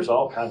 right? I mean, there's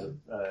all kinds of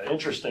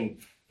interesting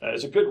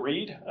is a good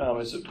read.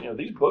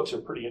 These books are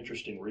pretty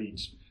interesting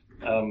reads.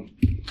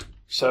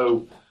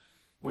 So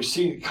we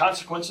see the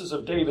consequences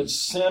of David's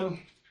sin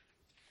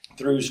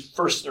through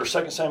 1st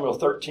or 2 Samuel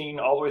 13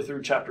 all the way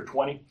through chapter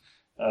 20.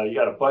 You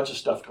got a bunch of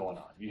stuff going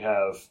on. You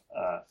have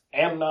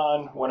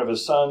Amnon, one of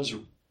his sons,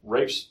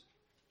 rapes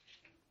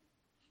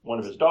one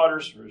of his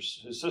daughters,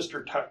 his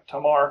sister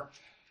Tamar.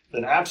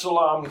 Then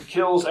Absalom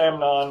kills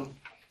Amnon.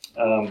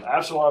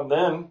 Absalom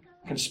then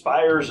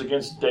conspires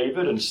against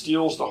David and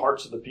steals the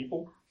hearts of the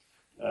people.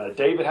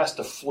 David has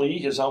to flee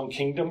his own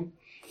kingdom,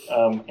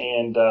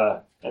 and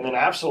then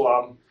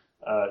Absalom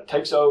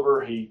takes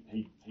over.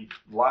 He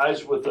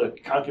lies with the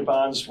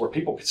concubines where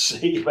people could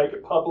see, make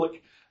it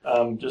public,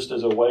 just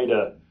as a way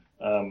to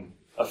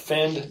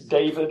offend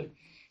David.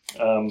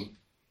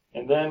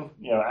 And then,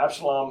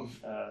 Absalom,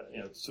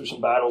 through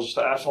some battles,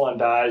 Absalom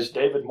dies.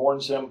 David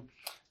mourns him,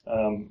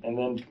 and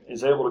then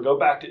is able to go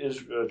back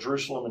to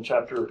Jerusalem in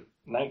chapter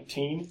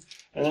 19.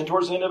 And then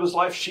towards the end of his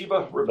life,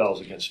 Sheba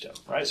rebels against him.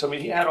 Right. So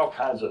he had all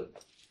kinds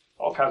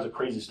of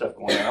crazy stuff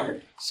going on.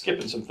 I'm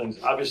skipping some things,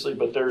 obviously,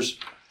 but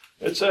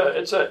it's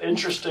an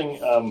interesting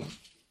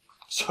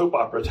soap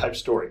opera type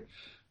story,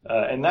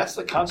 and that's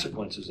the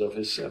consequences of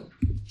his sin.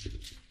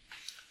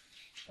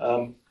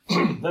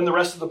 Then the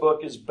rest of the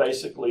book is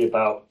basically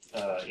about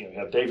you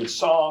have David's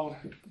song,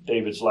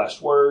 David's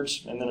last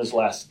words, and then his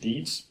last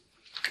deeds.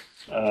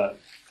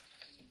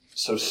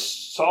 So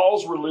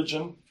Saul's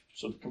religion.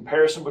 So the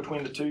comparison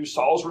between the two: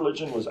 Saul's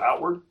religion was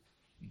outward,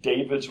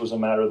 David's was a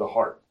matter of the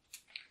heart.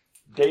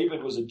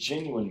 David was a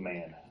genuine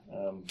man.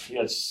 He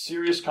had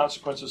serious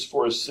consequences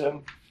for his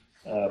sin,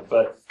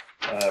 but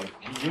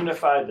he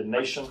unified the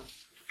nation.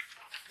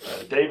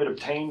 David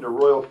obtained a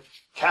royal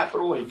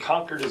capital. He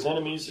conquered his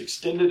enemies,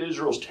 extended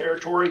Israel's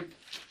territory.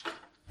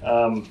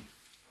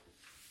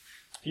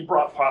 He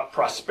brought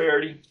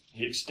prosperity.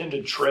 He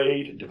extended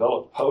trade,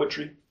 developed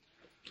poetry.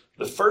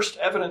 The first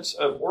evidence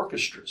of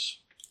orchestras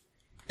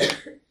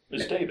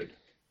is David.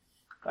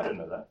 I didn't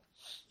know that.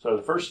 So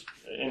the first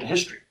in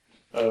history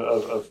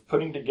of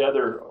putting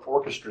together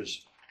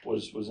orchestras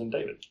was in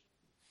David.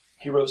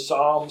 He wrote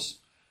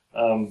Psalms.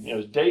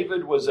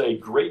 David was a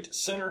great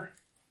sinner.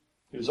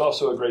 He was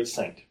also a great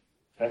saint.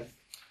 Okay,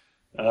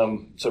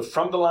 so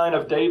from the line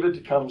of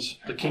David comes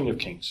the King of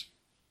Kings.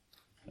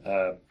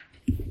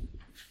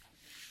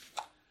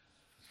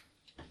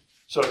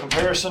 So a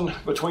comparison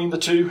between the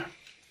two.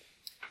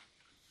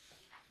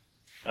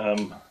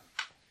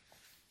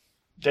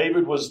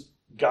 David was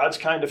God's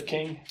kind of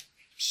king.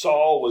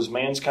 Saul was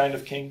man's kind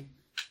of king.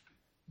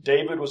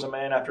 David was a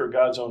man after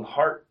God's own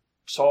heart.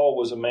 Saul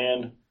was a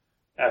man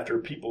after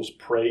people's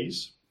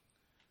praise.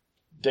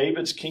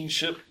 David's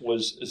kingship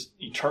was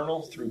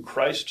eternal through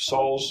Christ.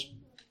 Saul's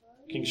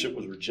kingship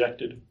was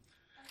rejected.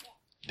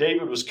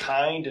 David was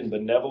kind and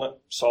benevolent.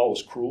 Saul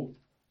was cruel.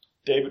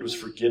 David was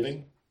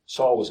forgiving.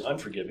 Saul was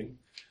unforgiving.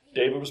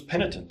 David was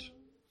penitent.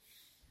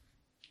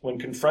 When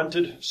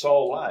confronted,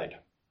 Saul lied.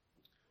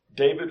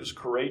 David was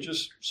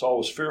courageous. Saul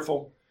was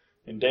fearful.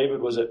 And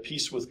David was at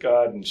peace with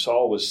God, and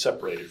Saul was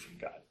separated from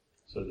God.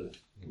 So the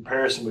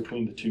comparison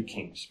between the two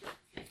kings.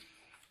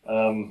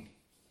 All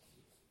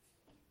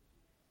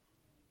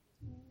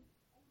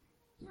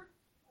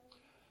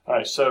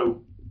right,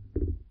 so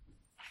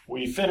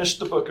we finished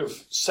the book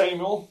of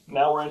Samuel.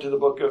 Now we're into the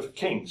book of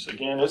Kings.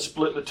 Again, it's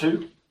split into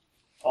two,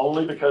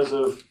 only because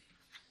of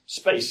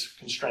space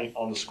constraint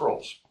on the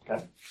scrolls.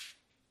 Okay.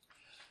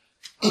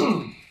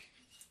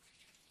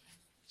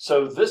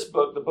 So this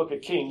book, the book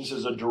of Kings,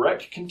 is a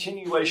direct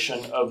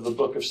continuation of the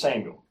book of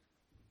Samuel.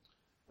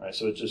 All right,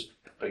 so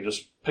they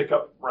just pick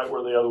up right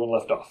where the other one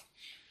left off.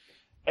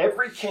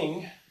 Every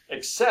king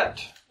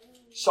except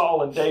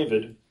Saul and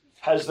David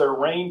has their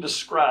reign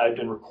described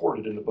and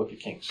recorded in the book of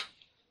Kings.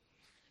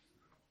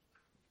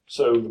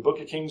 So the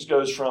book of Kings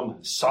goes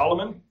from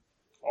Solomon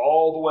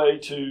all the way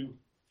to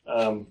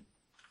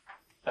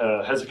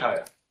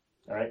Hezekiah.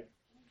 All right.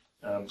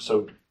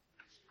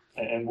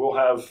 And we'll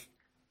have,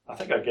 I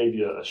think I gave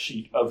you a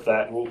sheet of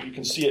that. And you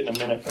can see it in a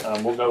minute.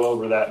 We'll go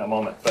over that in a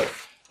moment. But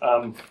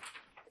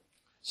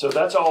so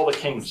that's all the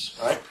kings,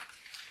 right?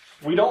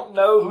 We don't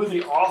know who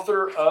the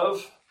author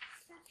of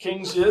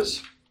Kings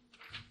is,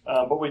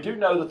 but we do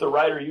know that the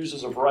writer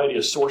uses a variety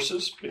of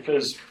sources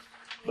because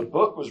the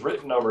book was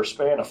written over a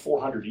span of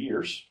 400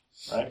 years,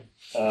 right?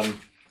 And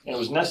it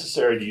was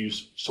necessary to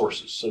use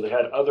sources. So they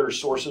had other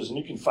sources, and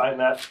you can find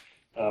that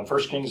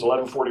 1 Kings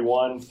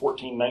 11:41,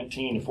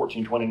 14:19, and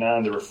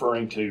 14:29. They're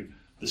referring to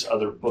this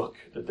other book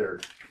that they're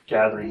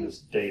gathering this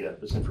data,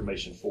 this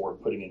information for,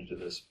 putting into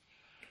this.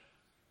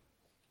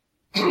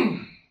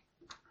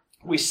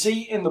 We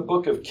see in the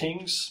book of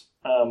Kings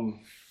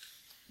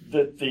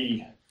that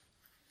the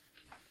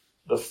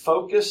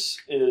focus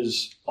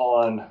is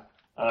on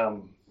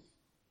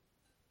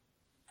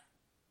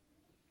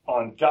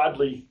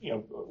godly,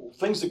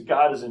 things that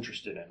God is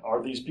interested in.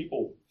 Are these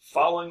people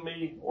following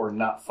me or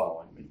not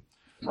following me?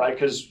 Right?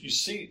 Because you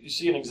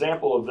see an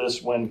example of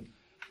this when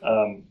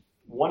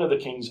one of the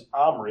kings,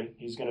 Omri,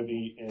 he's going to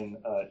be in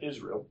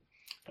Israel,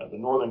 the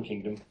northern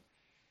kingdom.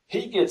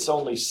 He gets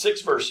only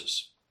 6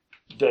 verses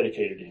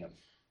dedicated to him.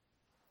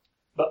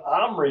 But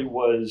Omri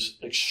was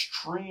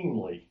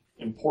extremely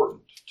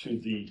important to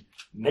the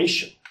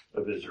nation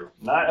of Israel,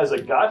 not as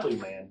a godly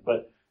man,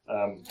 but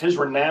his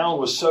renown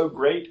was so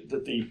great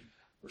that the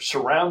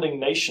surrounding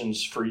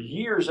nations for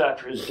years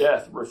after his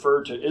death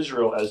referred to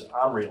Israel as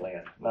Omri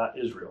land, not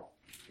Israel.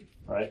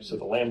 Right? So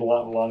the land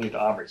belonging to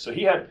Omri. So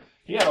he had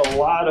a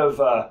lot of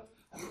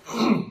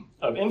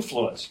of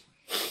influence.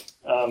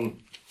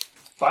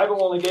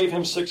 Bible only gave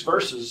him 6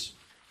 verses,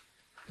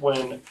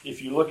 when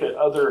if you look at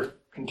other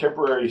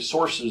contemporary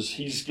sources,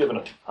 he's given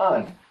a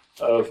ton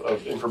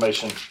of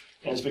information.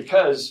 And it's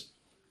because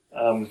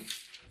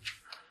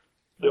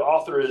the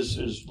author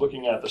is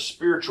looking at the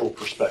spiritual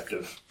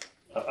perspective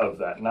of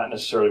that, not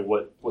necessarily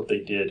what they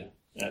did,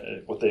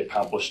 what they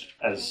accomplished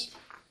as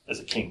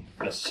a king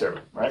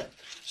necessarily, right?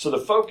 So the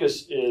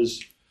focus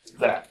is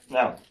that.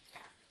 Now,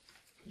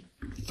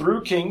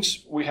 through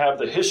Kings, we have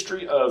the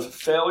history of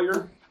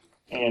failure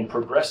and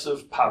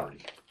progressive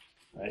poverty.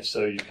 Right?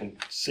 So you can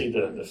see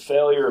the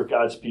failure of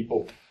God's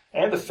people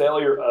and the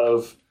failure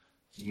of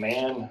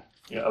man,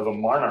 of a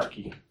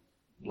monarchy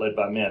led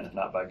by men,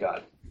 not by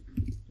God.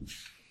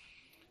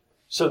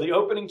 So the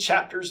opening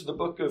chapters of the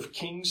book of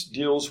Kings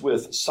deals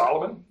with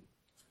Solomon.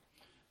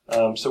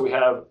 So we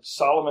have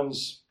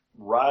Solomon's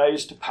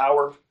rise to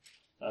power.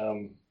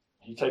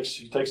 He takes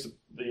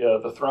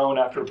the throne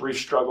after a brief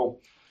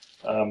struggle.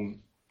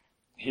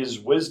 His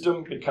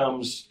wisdom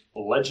becomes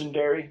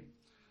legendary.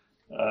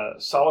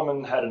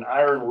 Solomon had an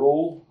iron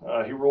rule.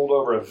 He ruled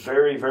over a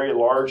very, very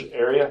large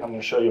area. I'm going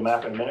to show you a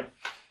map in a minute.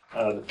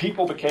 The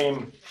people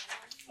became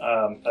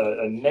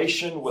a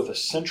nation with a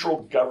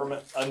central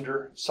government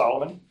under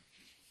Solomon.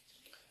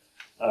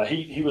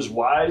 He was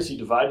wise. He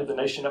divided the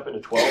nation up into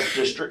 12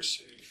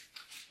 districts.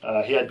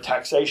 He had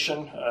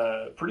taxation,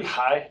 pretty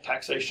high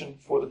taxation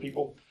for the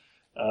people.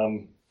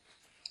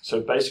 So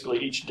basically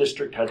each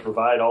district had to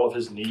provide all of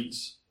his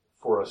needs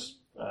for us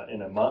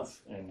in a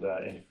month.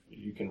 And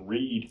you can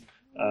read,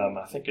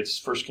 I think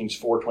it's 1 Kings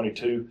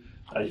 4:22.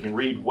 You can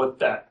read what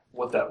that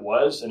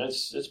was, and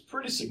it's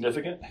pretty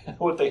significant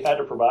what they had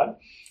to provide.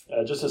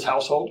 Just his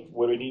household,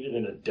 what he needed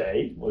in a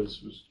day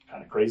was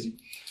kind of crazy.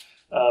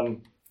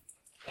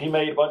 He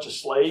made a bunch of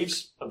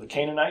slaves of the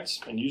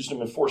Canaanites and used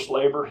them in forced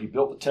labor. He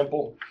built the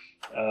temple.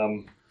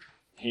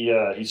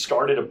 He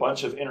started a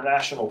bunch of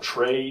international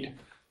trade.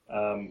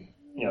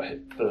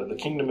 The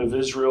kingdom of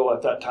Israel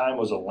at that time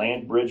was a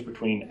land bridge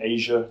between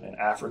Asia and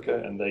Africa,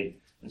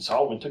 and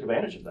Solomon took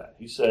advantage of that.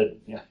 He said,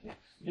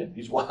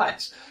 he's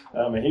wise.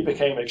 And he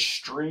became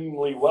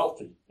extremely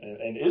wealthy,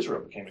 and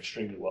Israel became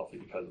extremely wealthy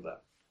because of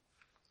that.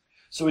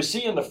 So we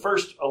see in the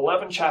first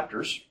 11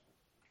 chapters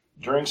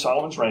during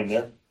Solomon's reign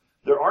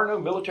there are no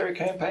military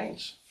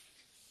campaigns.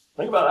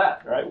 Think about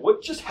that, right?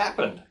 What just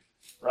happened,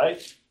 right?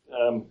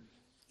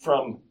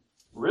 From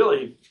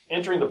really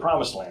entering the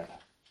promised land.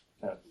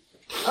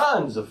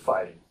 Tons of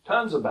fighting,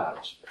 tons of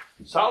battles.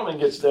 Solomon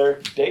gets there.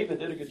 David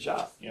did a good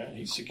job.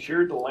 He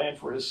secured the land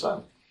for his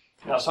son.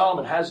 Now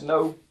Solomon has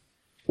no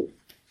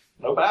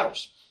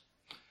battles,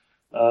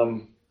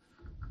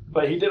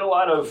 but he did a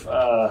lot of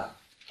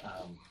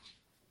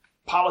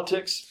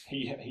politics.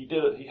 He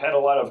had a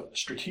lot of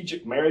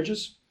strategic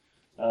marriages.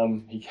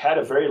 He had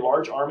a very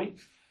large army.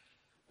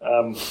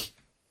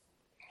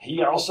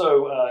 He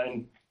also,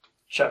 in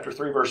chapter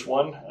 3, verse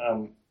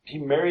 1, he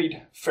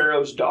married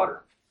Pharaoh's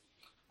daughter.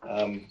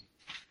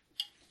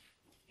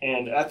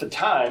 And at the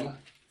time,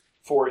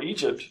 for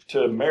Egypt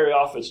to marry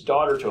off its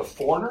daughter to a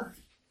foreigner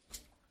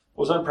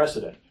was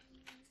unprecedented.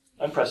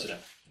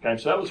 Okay,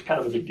 so that was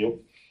kind of a big deal.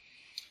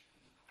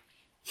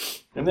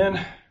 And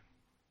then,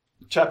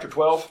 chapter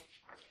 12,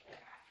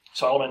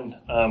 Solomon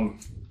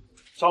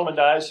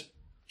dies.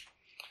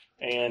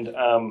 And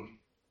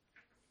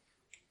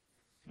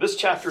this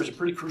chapter is a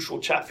pretty crucial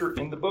chapter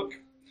in the book.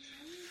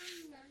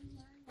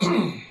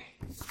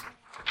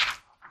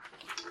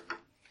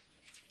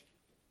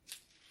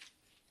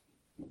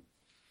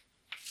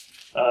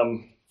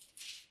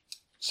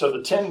 So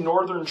the 10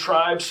 northern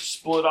tribes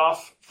split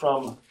off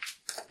from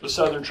the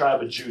southern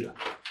tribe of Judah.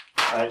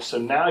 All right, so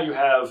now you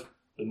have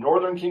the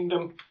northern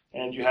kingdom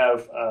and you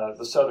have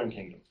the southern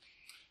kingdom.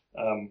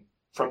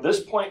 From this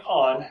point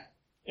on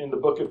in the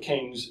book of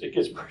Kings, it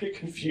gets pretty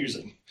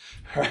confusing,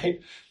 right?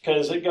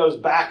 Because it goes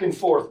back and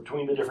forth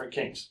between the different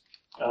kings.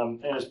 And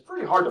it's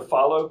pretty hard to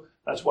follow.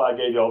 That's why I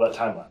gave you all that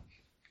timeline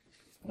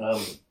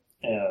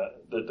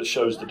that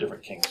shows the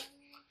different kings.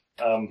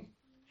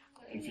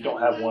 And if you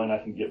don't have one, I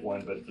can get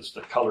one, but it's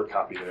the color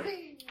copy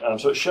there.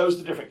 So it shows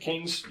the different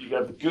kings. You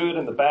got the good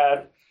and the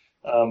bad.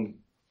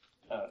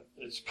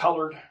 It's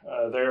colored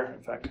there.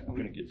 In fact, I'm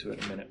going to get to it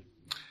in a minute.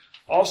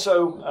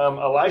 Also,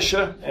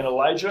 Elisha and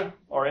Elijah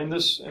are in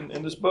this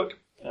book,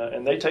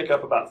 and they take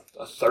up about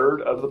a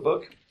third of the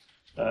book.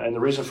 And the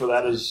reason for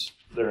that is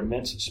their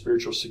immense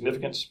spiritual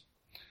significance.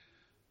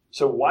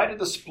 So why did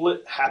the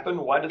split happen?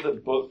 Why did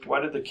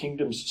the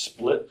kingdoms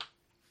split?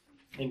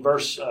 In 1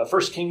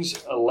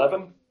 Kings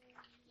 11,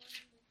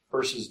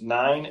 verses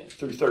 9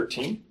 through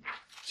 13.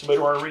 Somebody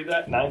want to read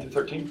that? 9 through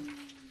 13?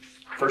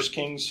 1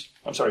 Kings,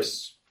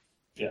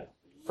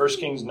 1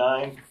 Kings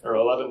 9 or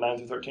 11, 9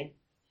 through 13.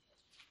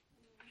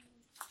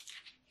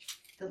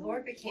 The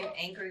Lord became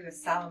angry with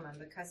Solomon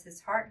because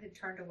his heart had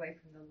turned away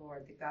from the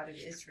Lord, the God of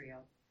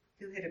Israel,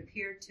 who had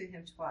appeared to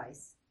him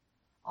twice.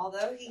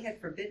 Although he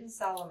had forbidden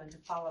Solomon to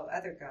follow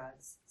other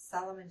gods,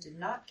 Solomon did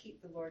not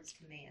keep the Lord's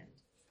command.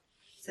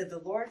 So the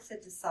Lord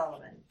said to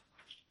Solomon,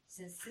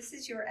 "Since this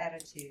is your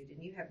attitude,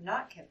 and you have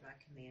not kept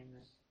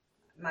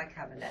my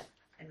covenant,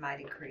 and my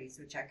decrees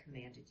which I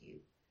commanded you,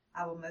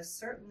 I will most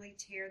certainly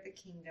tear the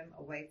kingdom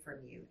away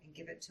from you and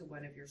give it to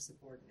one of your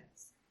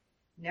subordinates.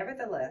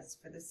 Nevertheless,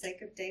 for the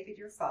sake of David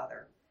your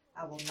father,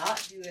 I will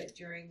not do it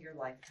during your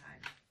lifetime.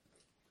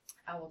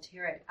 I will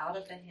tear it out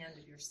of the hand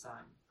of your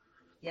son.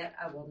 Yet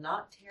I will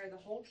not tear the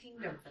whole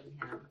kingdom from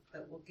him,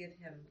 but will give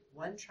him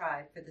one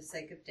tribe for the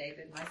sake of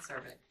David my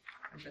servant,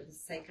 and for the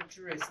sake of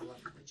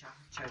Jerusalem, which I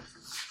have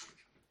chosen."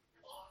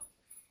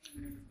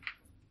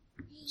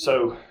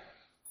 So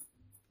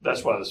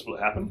that's why the split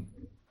happened.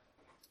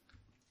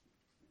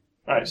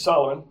 All right,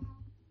 Solomon.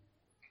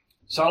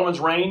 Solomon's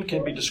reign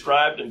can be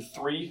described in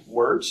 3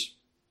 words: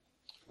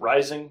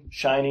 rising,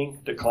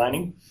 shining,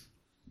 declining.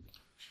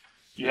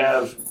 You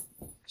have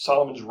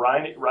Solomon's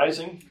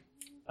rising.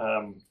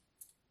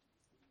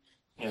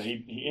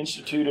 He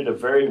instituted a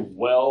very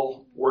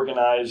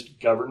well-organized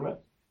government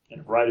and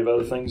a variety of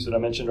other things that I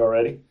mentioned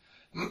already.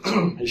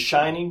 His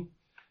shining,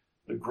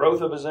 the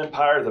growth of his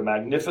empire, the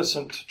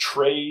magnificent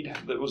trade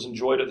that was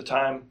enjoyed at the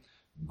time,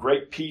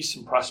 great peace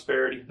and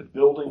prosperity, the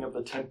building of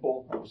the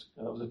temple, that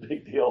was a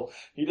big deal.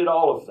 He did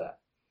all of that.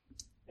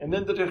 And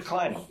then the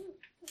declining.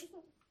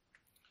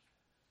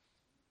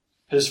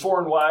 His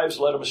foreign wives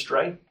led him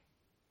astray.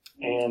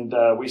 And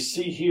we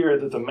see here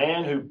that the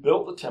man who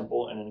built the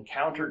temple and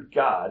encountered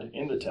God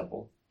in the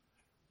temple,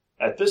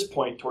 at this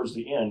point towards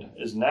the end,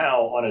 is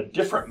now on a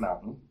different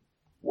mountain,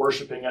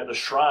 worshiping at the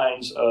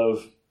shrines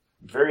of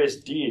various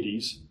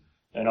deities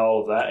and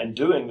all of that, and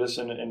doing this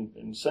in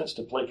a sense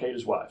to placate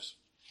his wives.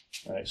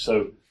 All right,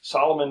 so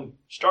Solomon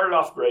started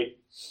off great.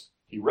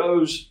 He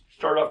rose,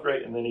 started off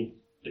great, and then he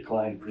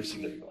declined pretty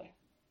significantly.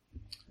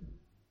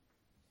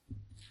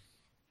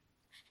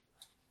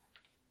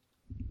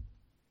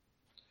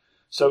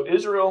 So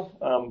Israel,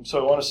 so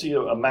I want to see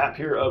a map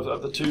here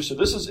of the two. So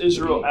this is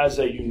Israel as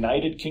a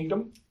united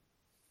kingdom.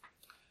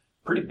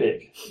 Pretty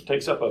big. It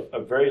takes up a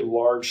very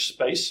large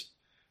space.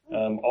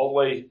 All the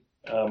way,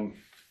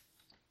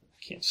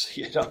 can't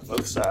see it on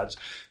both sides.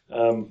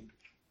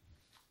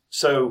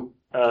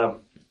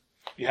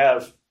 You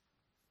have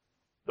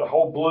the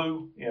whole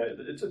blue.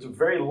 It's a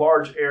very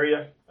large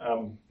area.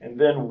 And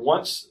then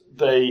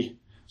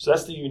so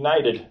that's the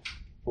united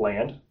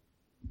land.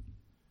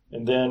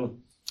 And then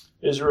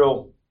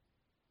Israel,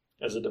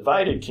 as a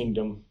divided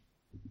kingdom,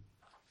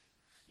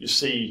 you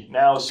see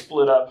now is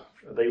split up.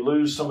 They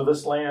lose some of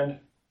this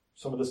land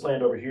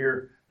over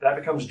here. That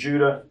becomes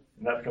Judah,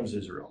 and that becomes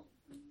Israel.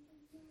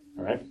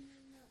 All right?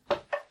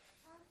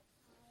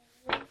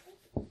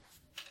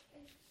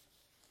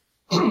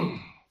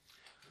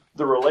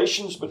 The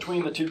relations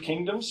between the two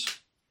kingdoms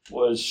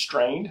was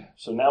strained.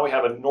 So now we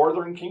have a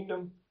northern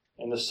kingdom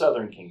and the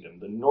southern kingdom.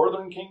 The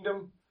northern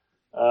kingdom,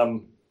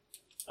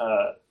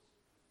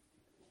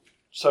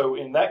 so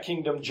in that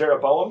kingdom,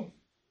 Jeroboam,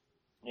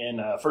 in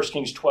 1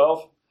 Kings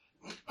 12,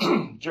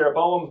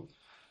 Jeroboam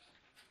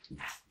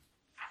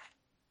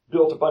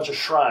built a bunch of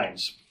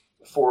shrines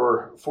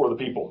for the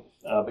people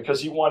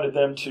because he wanted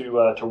them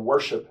to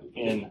worship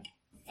in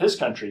his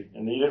country,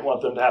 and he didn't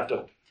want them to have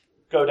to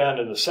go down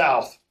to the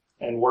south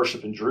and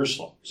worship in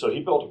Jerusalem. So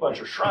he built a bunch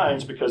of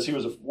shrines because he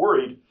was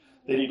worried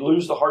that he'd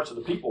lose the hearts of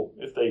the people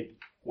if they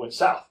went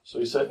south. So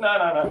he said,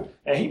 no.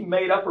 And he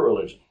made up a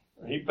religion.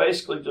 He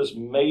basically just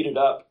made it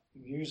up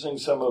using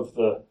some of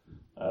the,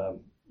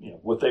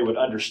 what they would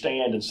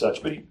understand and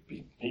such. But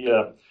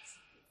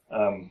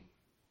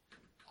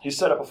he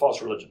set up a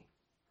false religion.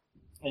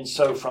 And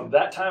so from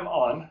that time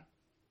on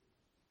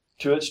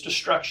to its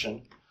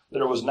destruction,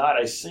 there was not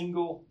a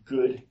single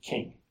good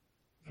king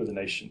for the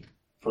nation,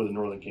 for the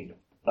northern kingdom.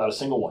 Not a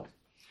single one.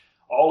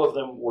 All of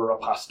them were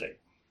apostate.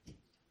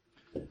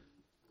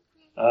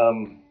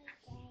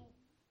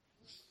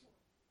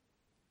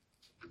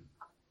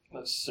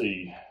 Let's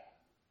see.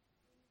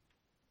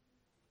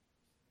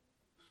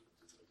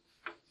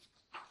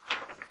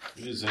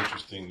 It is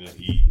interesting that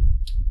he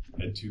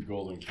had 2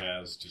 golden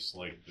calves, just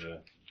like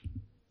the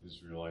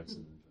Israelites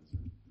in the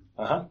desert.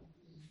 Uh-huh.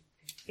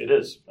 It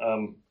is.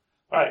 All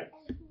right.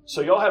 So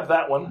y'all have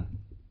that one.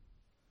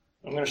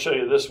 I'm going to show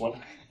you this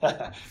one.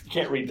 You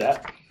can't read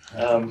that.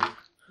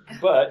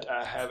 But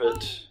I have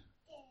it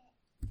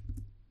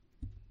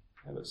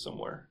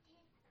somewhere.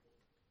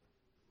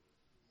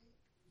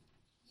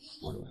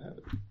 Where do I have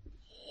it?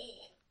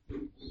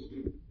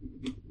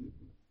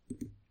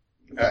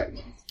 All right.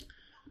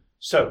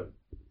 So,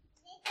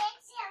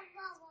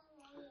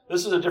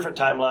 this is a different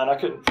timeline. I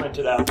couldn't print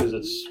it out because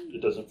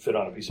it doesn't fit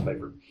on a piece of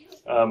paper.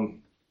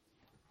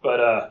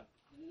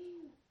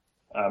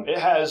 It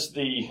has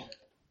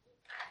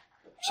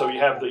so you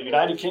have the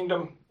United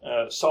Kingdom.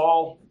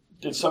 Saul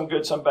did some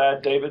good, some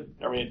bad.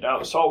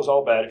 Saul was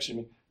all bad,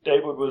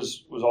 David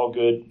was all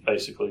good,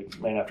 basically,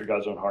 man after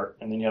God's own heart.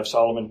 And then you have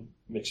Solomon,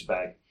 mixed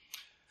bag.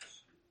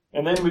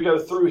 And then we go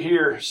through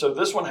here. So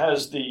this one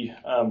has the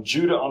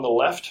Judah on the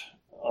left.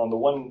 On the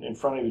one in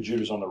front of you,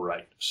 Judah's on the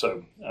right.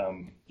 So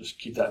just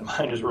keep that in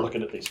mind as we're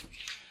looking at these.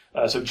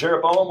 So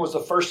Jeroboam was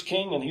the first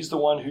king, and he's the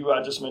one who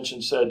I just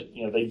mentioned said,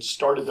 they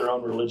started their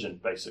own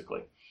religion,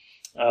 basically.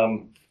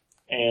 Then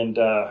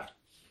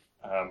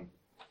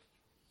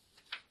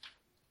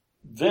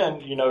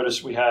you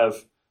notice we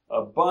have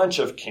a bunch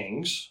of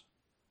kings,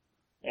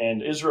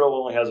 and Israel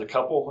only has a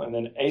couple, and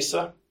then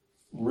Asa,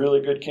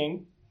 really good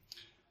king.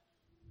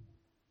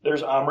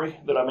 There's Omri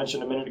that I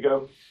mentioned a minute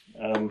ago,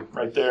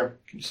 right there.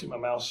 Can you see my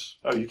mouse?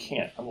 Oh, you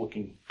can't. I'm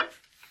looking.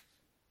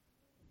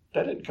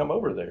 That didn't come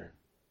over there.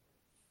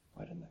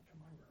 Why didn't that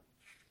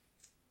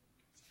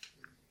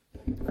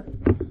come over?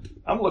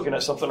 I'm looking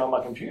at something on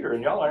my computer,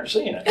 and y'all aren't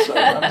seeing it, so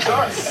I'm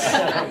sorry.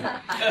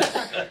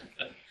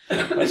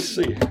 Let's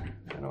see.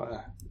 How do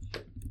I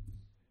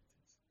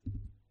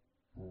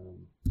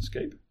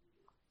escape?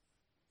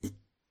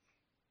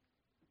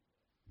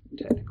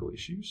 Technical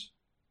issues.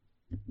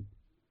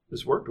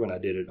 This worked when I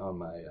did it on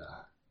my...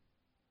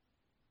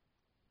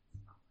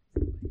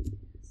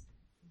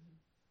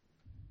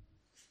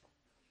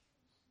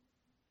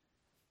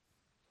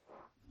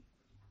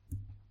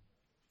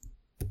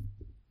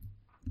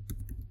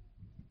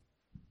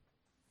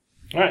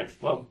 All right,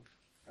 well,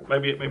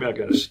 maybe I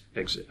got to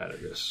exit out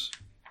of this.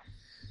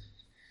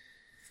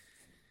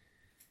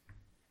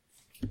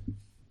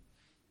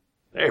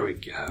 There we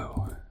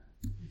go.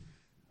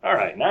 All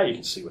right, now you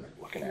can see what I'm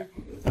looking at.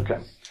 Okay.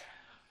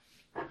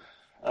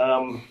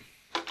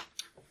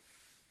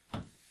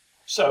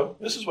 So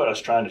this is what I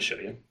was trying to show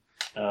you.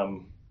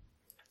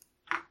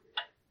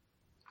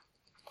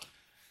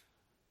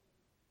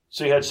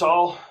 So you had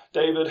Saul,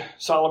 David,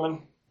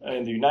 Solomon,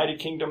 and the United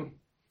Kingdom,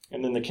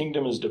 and then the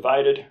kingdom is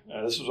divided.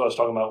 This is what I was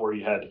talking about, where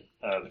you had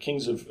the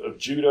kings of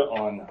Judah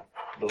on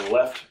the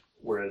left,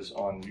 whereas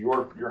on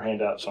your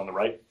handouts on the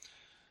right.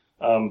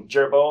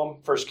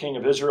 Jeroboam, first king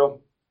of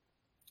Israel.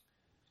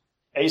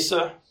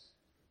 Asa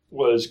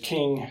was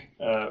king,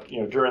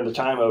 during the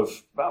time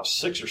of about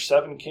 6 or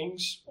 7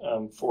 kings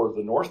for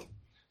the north.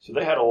 So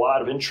they had a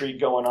lot of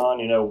intrigue going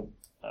on.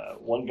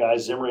 One guy,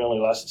 Zimri, only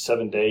lasted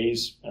 7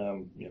 days,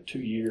 2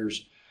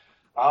 years.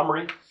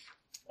 Omri,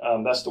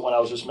 that's the one I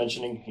was just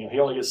mentioning. He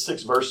only gets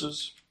 6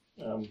 verses.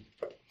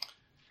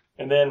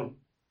 And then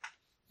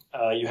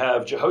you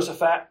have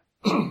Jehoshaphat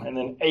and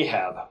then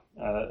Ahab.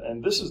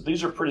 And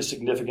these are pretty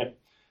significant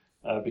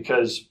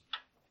because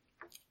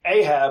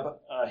Ahab,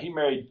 he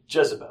married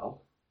Jezebel.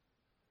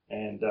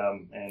 And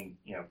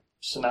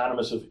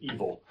synonymous of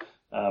evil,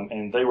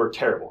 and they were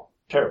terrible.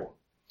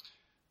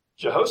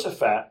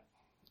 Jehoshaphat,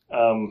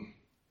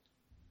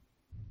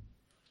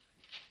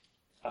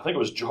 I think it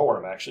was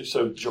Jehoram actually.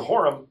 So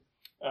Jehoram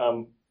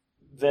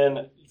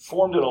then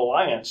formed an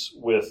alliance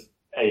with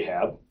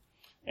Ahab,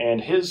 and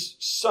his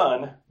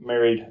son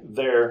married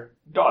their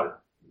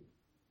daughter.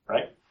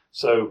 Right.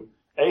 So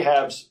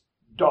Ahab's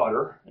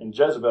daughter and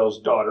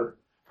Jezebel's daughter,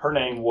 her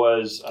name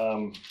was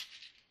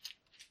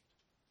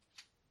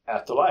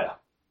Athaliah.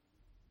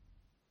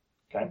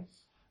 Okay,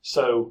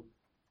 so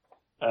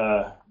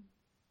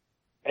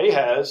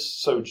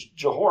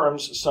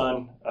Jehoram's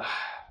son,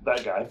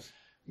 that guy,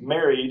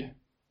 married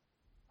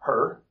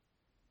her,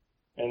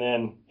 and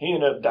then he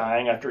ended up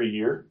dying after a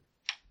year.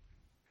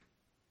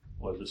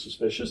 Was it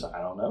suspicious? I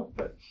don't know,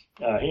 but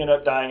he ended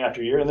up dying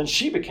after a year, and then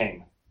she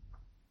became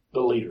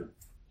the leader,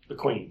 the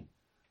queen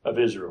of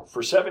Israel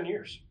for 7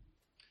 years.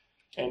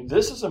 And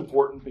this is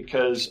important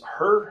because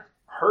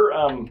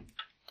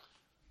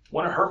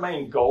one of her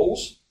main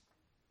goals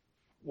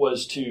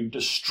was to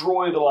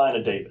destroy the line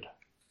of David.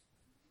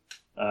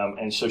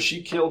 And so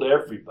she killed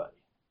everybody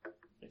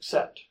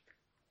except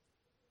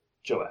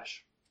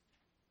Joash.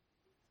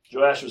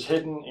 Joash was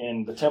hidden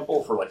in the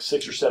temple for like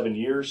 6 or 7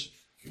 years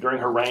during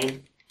her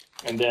reign,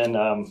 and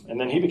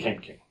then he became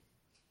king.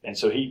 And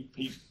so he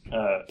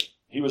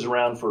was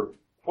around for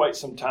quite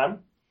some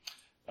time.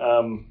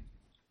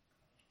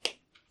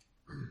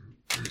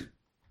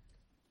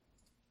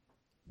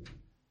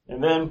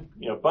 And then,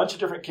 a bunch of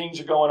different kings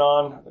are going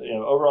on.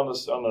 Over on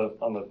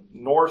the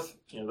north,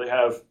 they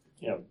have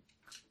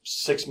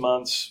 6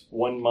 months,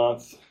 1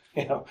 month,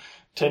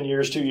 10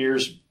 years, 2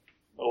 years.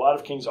 A lot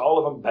of kings, all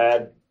of them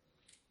bad.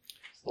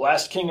 The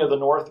last king of the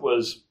north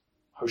was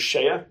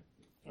Hoshea,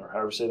 or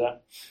however you say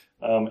that.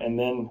 And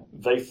then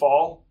they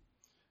fall.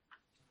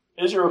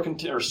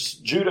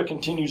 Judah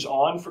continues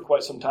on for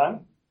quite some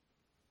time.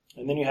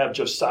 And then you have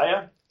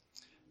Josiah.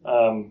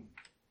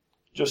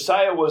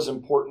 Josiah was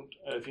important.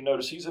 If you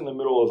notice, he's in the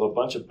middle of a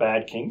bunch of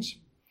bad kings.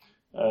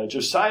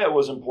 Josiah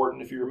was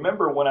important. If you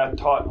remember when I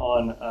taught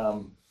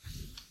on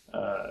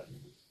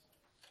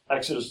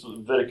Exodus,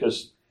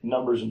 Leviticus,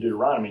 Numbers, and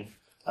Deuteronomy,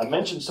 I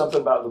mentioned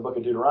something about the book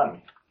of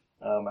Deuteronomy.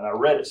 And I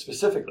read it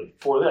specifically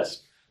for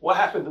this. What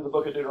happened to the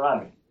book of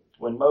Deuteronomy?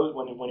 When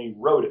he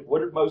wrote it,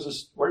 where did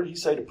he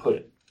say to put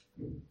it?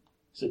 He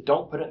said,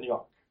 don't put it in the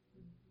ark.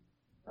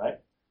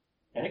 Right?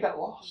 And it got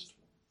lost.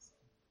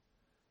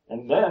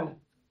 And then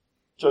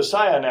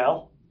Josiah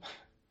now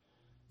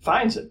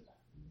finds it.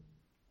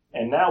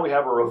 And now we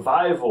have a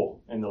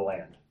revival in the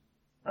land,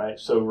 right?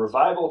 So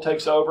revival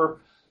takes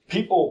over.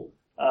 People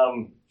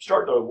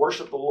start to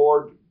worship the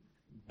Lord.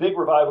 Big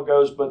revival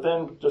goes, but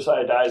then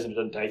Josiah dies and it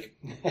doesn't take.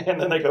 And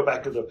then they go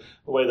back to the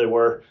way they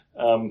were.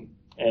 And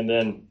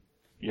then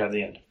you have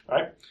the end,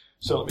 right?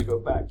 So let me go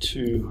back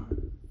to...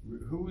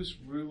 Who was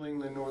ruling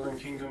the northern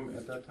kingdom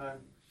at that time?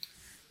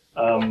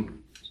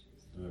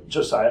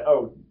 Josiah.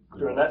 Oh,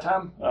 during that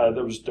time,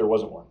 there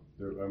wasn't one.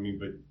 But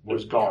It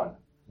was gone.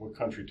 What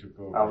country took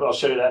over? I'll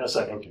show you that in a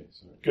second. Okay,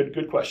 sorry.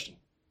 Good question.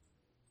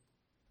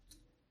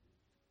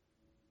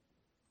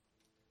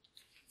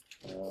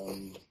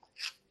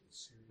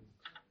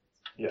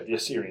 The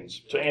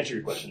Assyrians. To answer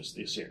your question, it's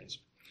the Assyrians.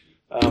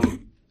 All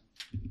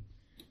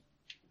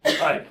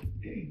right.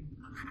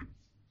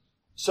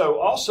 So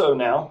also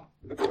now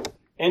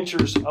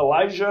enters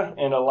Elijah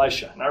and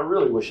Elisha. And I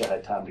really wish I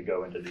had time to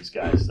go into these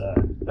guys.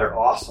 They're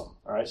awesome.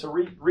 All right, so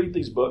read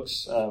these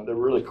books. They're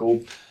really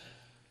cool.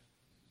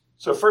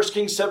 So 1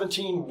 Kings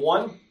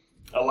 17:1,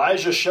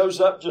 Elijah shows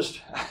up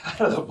just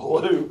out of the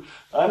blue,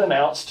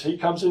 unannounced. He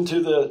comes into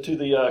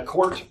the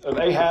court of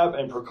Ahab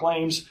and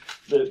proclaims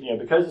that,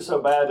 because it's so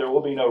bad, there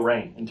will be no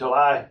rain until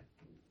I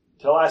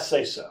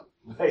say so,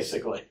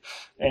 basically.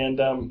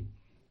 And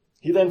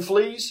he then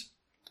flees,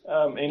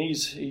 and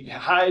he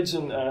hides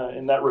in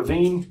that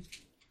ravine,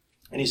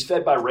 and he's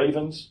fed by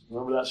ravens.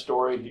 Remember that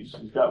story? He's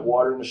got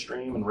water in the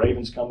stream, and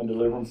ravens come and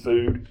deliver him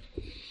food.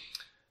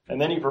 And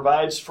then he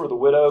provides for the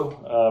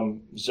widow,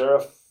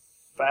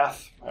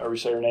 Zarephath, however you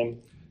say her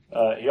name.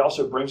 He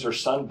also brings her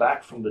son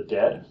back from the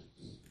dead.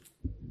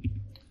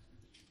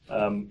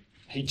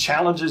 He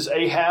challenges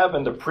Ahab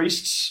and the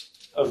priests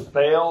of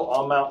Baal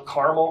on Mount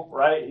Carmel,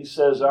 right? He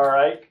says, all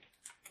right.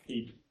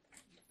 He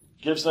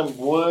gives them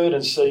wood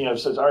and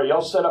says, all right,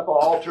 y'all set up an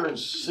altar and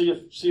see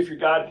if your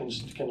God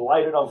can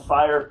light it on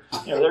fire.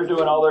 They're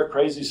doing all their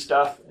crazy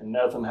stuff and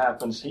nothing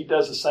happens. He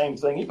does the same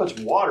thing. He puts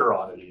water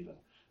on it even.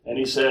 And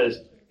he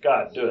says,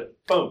 God, do it.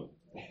 Boom.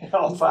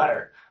 On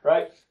fire,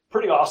 right?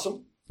 Pretty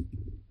awesome.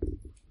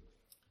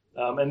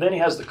 And then he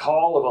has the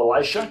call of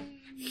Elisha.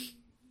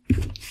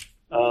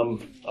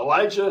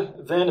 Elijah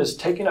then is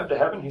taken up to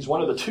heaven. He's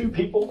one of the two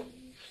people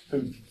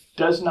who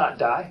does not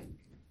die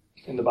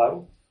in the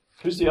Bible.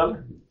 Who's the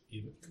other?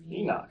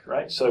 Enoch,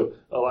 right? So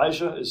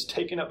Elijah is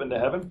taken up into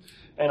heaven.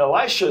 And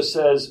Elisha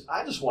says,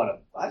 I just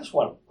want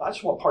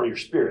part of your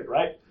spirit,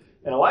 right?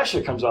 And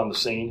Elisha comes on the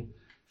scene.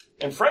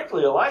 And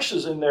frankly,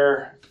 Elisha's in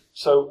there.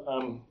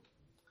 So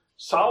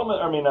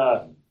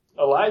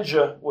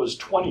Elijah was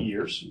 20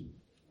 years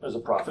as a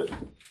prophet.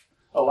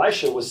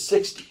 Elisha was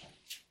 60.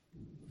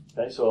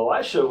 Okay, so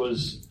Elisha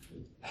was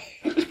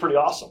pretty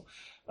awesome.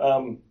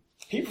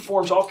 He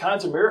performs all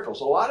kinds of miracles.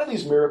 A lot of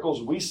these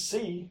miracles we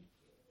see,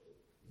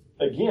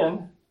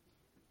 again,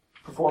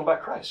 performed by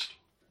Christ.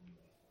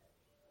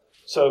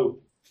 So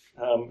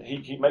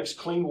he makes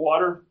clean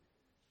water.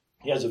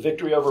 He has a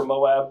victory over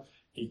Moab.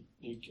 He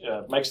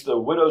makes the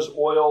widow's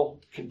oil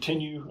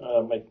continue,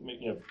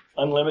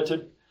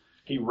 unlimited.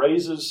 He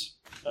raises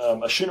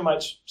a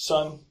Shunammite's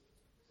son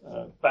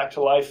back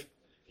to life.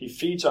 He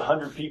feeds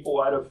 100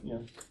 people out of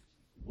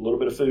a little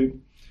bit of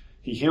food.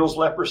 He heals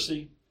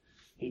leprosy.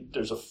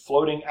 There's a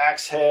floating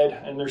axe head,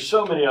 and there's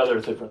so many other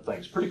different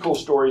things. Pretty cool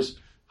stories.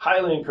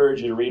 Highly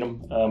encourage you to read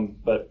them,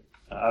 but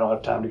I don't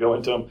have time to go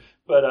into them.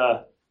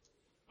 But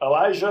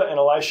Elijah and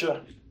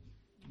Elisha,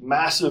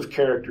 massive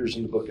characters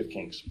in the book of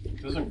Kings.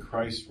 Doesn't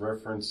Christ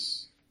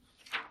reference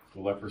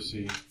the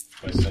leprosy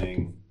by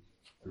saying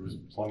there was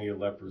plenty of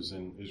lepers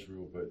in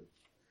Israel, but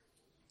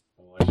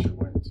Elisha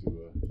went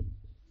to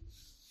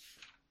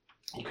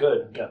He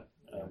could, yeah.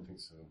 I don't think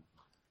so.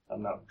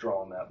 I'm not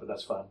drawing that, but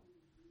that's fine.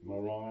 Am I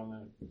wrong on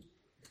that?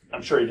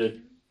 I'm sure he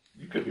did.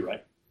 You could be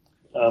right.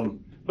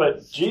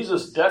 But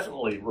Jesus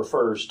definitely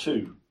refers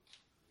to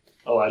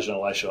Elijah and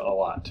Elisha a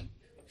lot.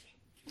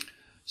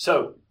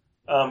 So,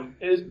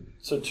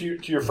 to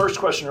your first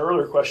question,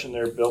 earlier question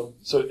there, Bill.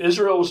 So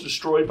Israel was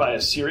destroyed by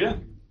Assyria.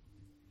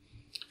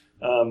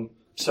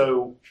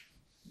 So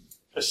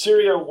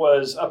Assyria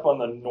was up on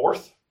the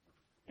north,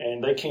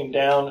 and they came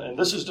down, and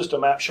this is just a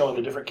map showing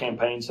the different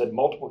campaigns, had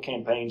multiple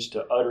campaigns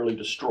to utterly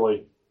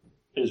destroy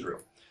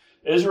Israel.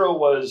 Israel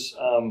was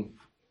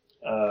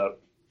no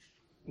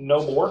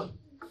more.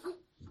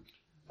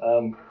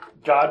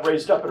 God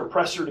raised up an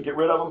oppressor to get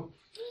rid of them,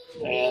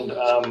 and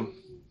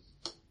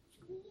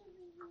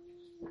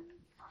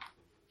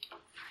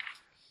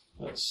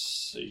let's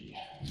see.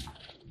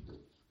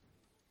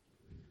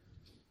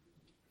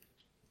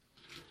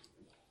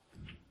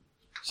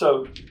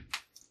 So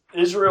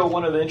Israel,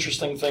 one of the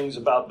interesting things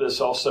about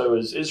this also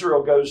is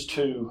Israel goes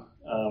to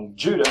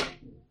Judah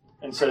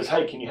and says,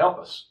 hey, can you help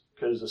us?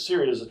 Because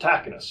Assyria is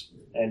attacking us.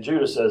 And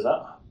Judah says,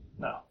 no,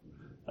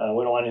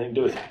 we don't want anything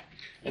to do with it.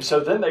 And so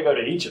then they go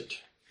to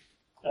Egypt,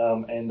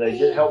 and they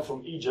get help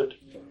from Egypt.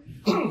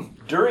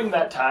 During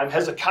that time,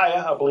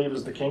 Hezekiah, I believe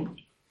is the king,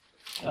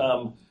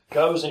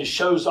 goes and he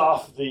shows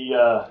off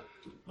the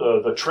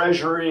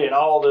treasury and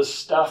all this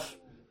stuff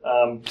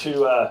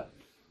to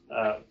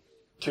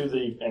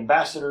the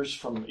ambassadors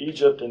from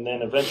Egypt, and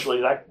then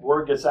eventually that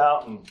word gets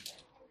out, and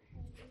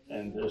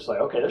it's like,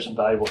 okay, there's some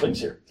valuable things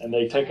here, and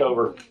they take them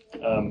over.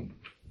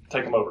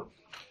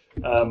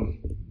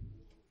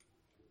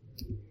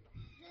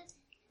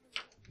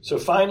 So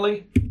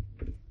finally,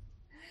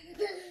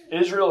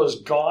 Israel is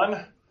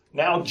gone.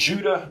 Now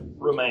Judah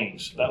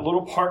remains. That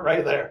little part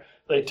right there.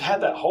 They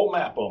had that whole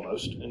map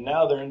almost, and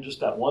now they're in just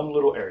that one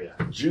little area.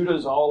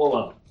 Judah's all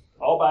alone,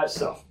 all by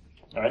itself.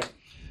 All right,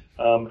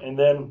 and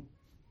then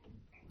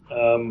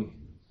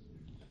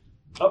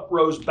up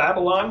rose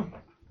Babylon.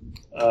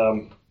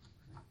 No,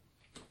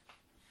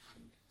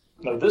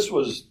 this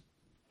was,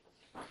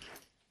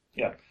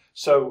 yeah.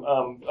 So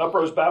up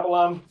rose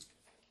Babylon,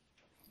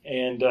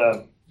 and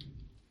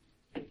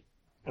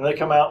they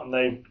come out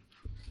and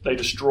they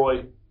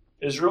destroy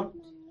Israel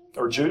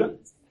or Judah.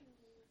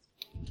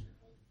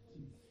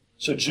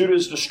 So Judah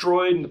is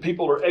destroyed and the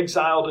people are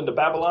exiled into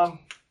Babylon.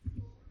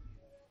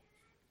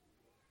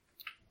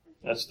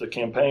 That's the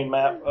campaign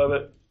map of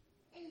it.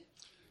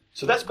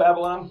 So that's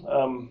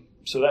Babylon.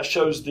 So that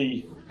shows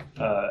the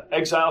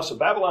exile. So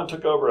Babylon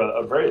took over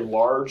a very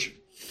large.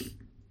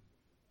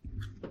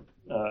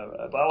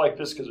 I like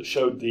this because it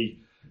showed the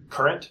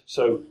current.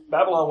 So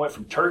Babylon went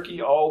from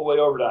Turkey all the way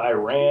over to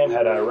Iran,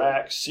 had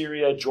Iraq,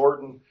 Syria,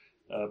 Jordan,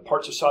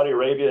 parts of Saudi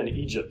Arabia, and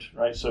Egypt.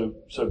 Right. So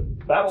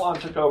Babylon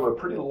took over a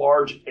pretty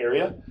large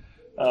area,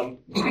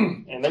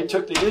 and they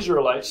took the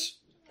Israelites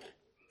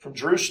from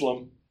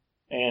Jerusalem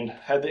and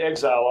had the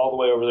exile all the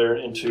way over there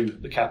into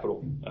the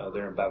capital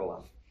there in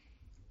Babylon.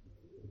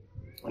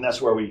 And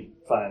that's where we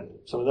find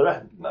some of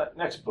the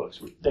next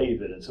books with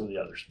David and some of the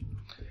others.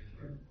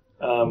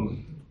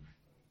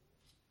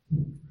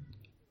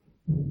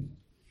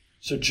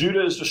 So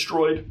Judah is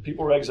destroyed.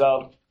 People are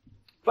exiled.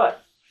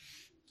 But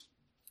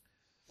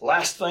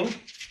last thing,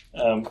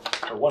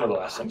 or one of the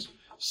last things,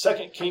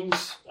 2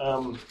 Kings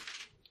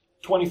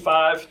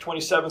 25,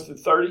 27 through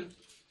 30.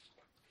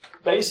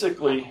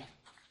 Basically,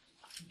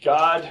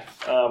 God,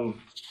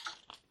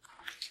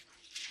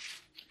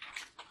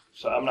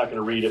 so I'm not going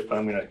to read it, but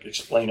I'm going to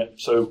explain it.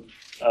 So,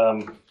 if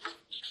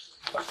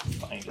I can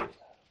find it.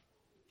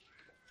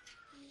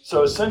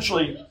 So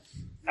essentially,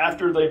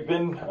 after they've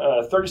been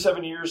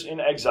 37 years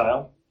in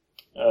exile,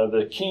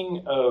 the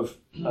king of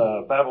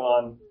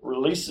Babylon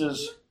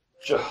releases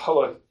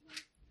Jehoiakim,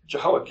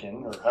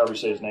 or however you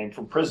say his name,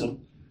 from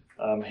prison.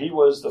 He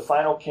was the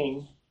final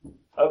king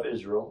of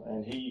Israel,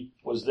 and he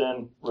was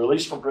then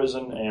released from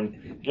prison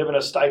and given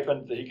a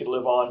stipend that he could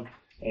live on.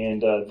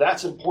 And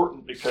that's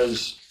important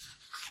because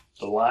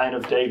the line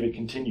of David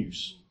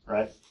continues,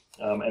 right?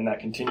 And that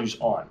continues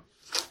on.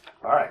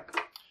 All right.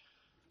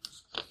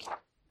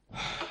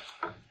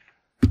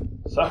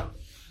 So,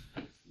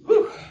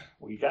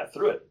 we got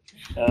through it.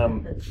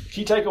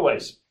 Key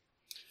takeaways.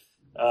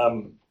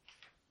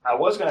 I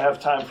was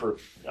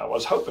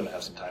hoping to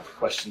have some time for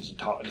questions and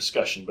talk and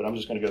discussion, but I'm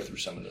just going to go through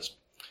some of this.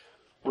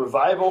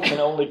 Revival can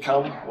only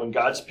come when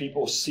God's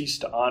people cease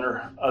to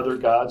honor other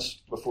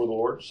gods before the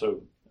Lord.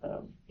 So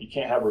you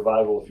can't have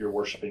revival if you're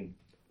worshiping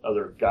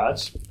other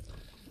gods.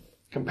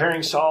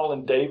 Comparing Saul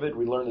and David,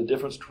 we learn the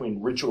difference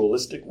between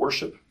ritualistic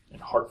worship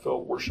and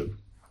heartfelt worship.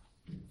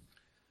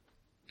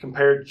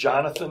 Compared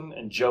Jonathan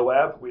and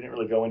Joab. We didn't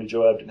really go into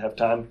Joab, didn't have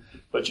time.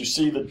 But you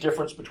see the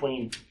difference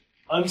between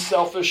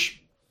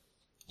unselfish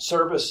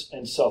service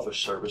and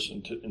selfish service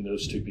in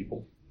those two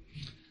people.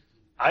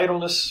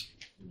 Idleness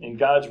in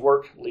God's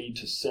work lead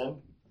to sin.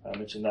 I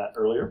mentioned that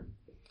earlier.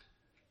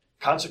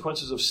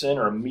 Consequences of sin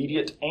are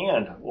immediate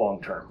and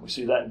long-term. We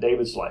see that in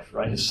David's life,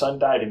 right? His son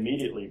died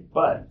immediately,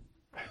 but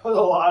there was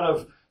a lot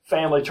of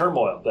family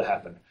turmoil that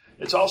happened.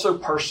 It's also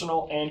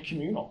personal and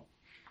communal.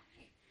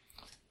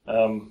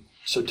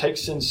 So take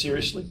sin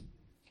seriously.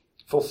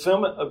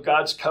 Fulfillment of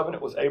God's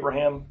covenant with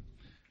Abraham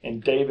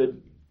and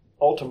David,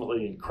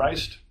 ultimately in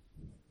Christ.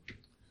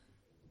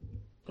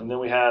 And then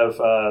we have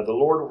the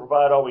Lord will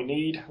provide all we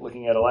need,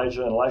 looking at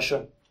Elijah and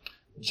Elisha.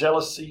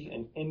 Jealousy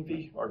and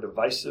envy are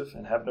divisive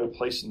and have no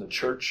place in the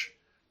church.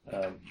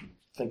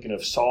 Thinking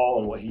of Saul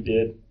and what he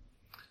did.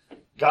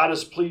 God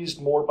is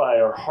pleased more by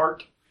our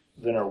heart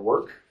than our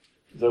work,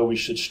 though we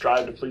should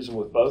strive to please him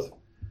with both.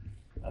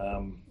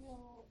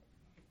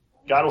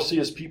 God will see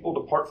his people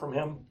depart from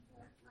him.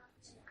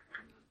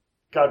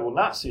 God will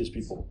not see his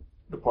people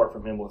depart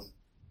from him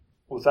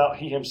without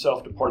he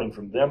himself departing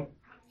from them.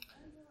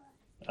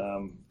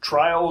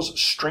 Trials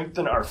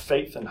strengthen our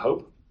faith and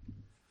hope.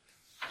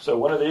 So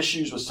one of the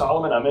issues with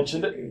Solomon, I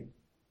mentioned it,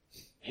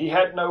 he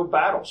had no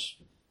battles.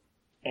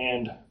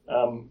 And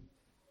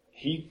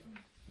he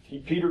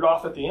petered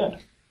off at the end.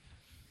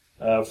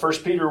 1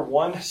 Peter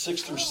 1,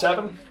 6 through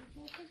 7,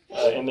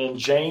 and then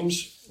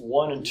James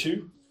 1 and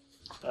 2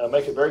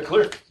 make it very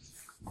clear.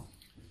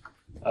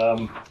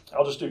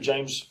 I'll just do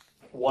James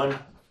 1,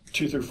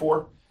 2 through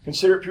 4.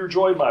 Consider it pure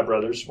joy, my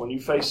brothers, when you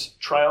face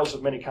trials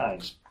of many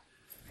kinds,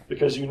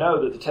 because you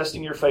know that the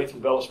testing of your faith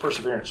develops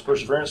perseverance.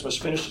 Perseverance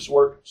must finish its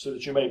work so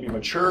that you may be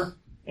mature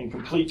and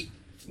complete,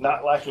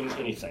 not lacking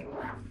anything.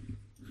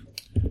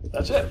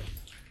 That's it.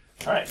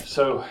 All right,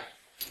 so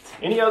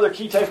any other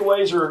key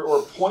takeaways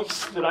or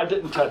points that I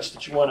didn't touch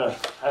that you want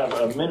to have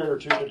a minute or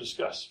two to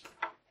discuss?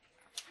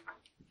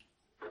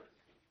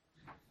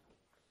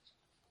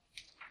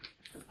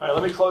 All right,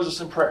 let me close this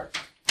in prayer.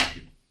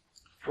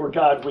 Lord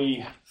God,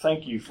 we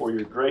thank you for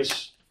your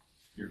grace,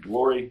 your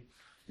glory,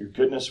 your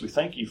goodness. We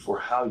thank you for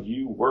how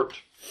you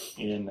worked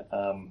in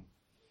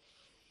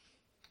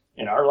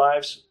our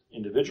lives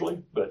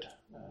individually, but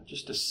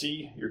just to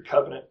see your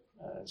covenant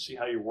and see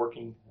how you're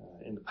working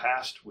in the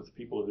past with the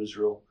people of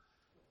Israel.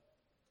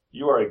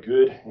 You are a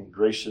good and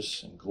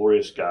gracious and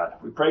glorious God.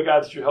 We pray,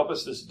 God, that you help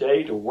us this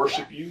day to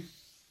worship you.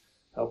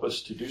 Help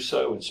us to do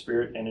so in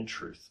spirit and in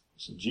truth.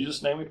 It's in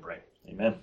Jesus' name we pray. Amen.